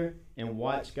surrender and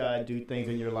watch God do things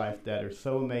in your life that are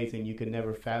so amazing, you could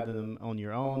never fathom them on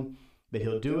your own. But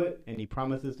he'll do it, and he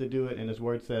promises to do it. And his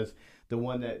word says, the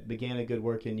one that began a good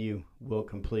work in you will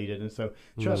complete it. And so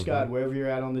trust God wherever you're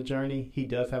at on the journey. He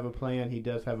does have a plan. He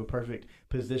does have a perfect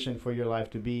position for your life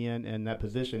to be in. And that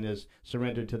position is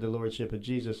surrendered to the lordship of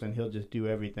Jesus, and he'll just do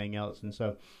everything else. And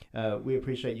so we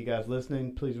appreciate you guys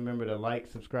listening. Please remember to like,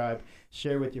 subscribe,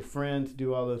 share with your friends,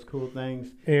 do all those cool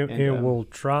things. And we'll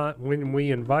try, when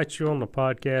we invite you on the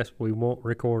podcast, we won't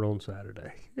record on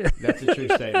Saturday. That's a true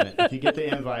statement. If you get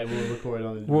the invite, we'll record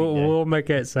on the weekday. We'll make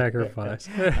that sacrifice.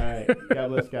 All right. God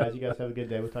bless, guys. You guys have a good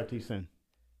day. We'll talk to you soon.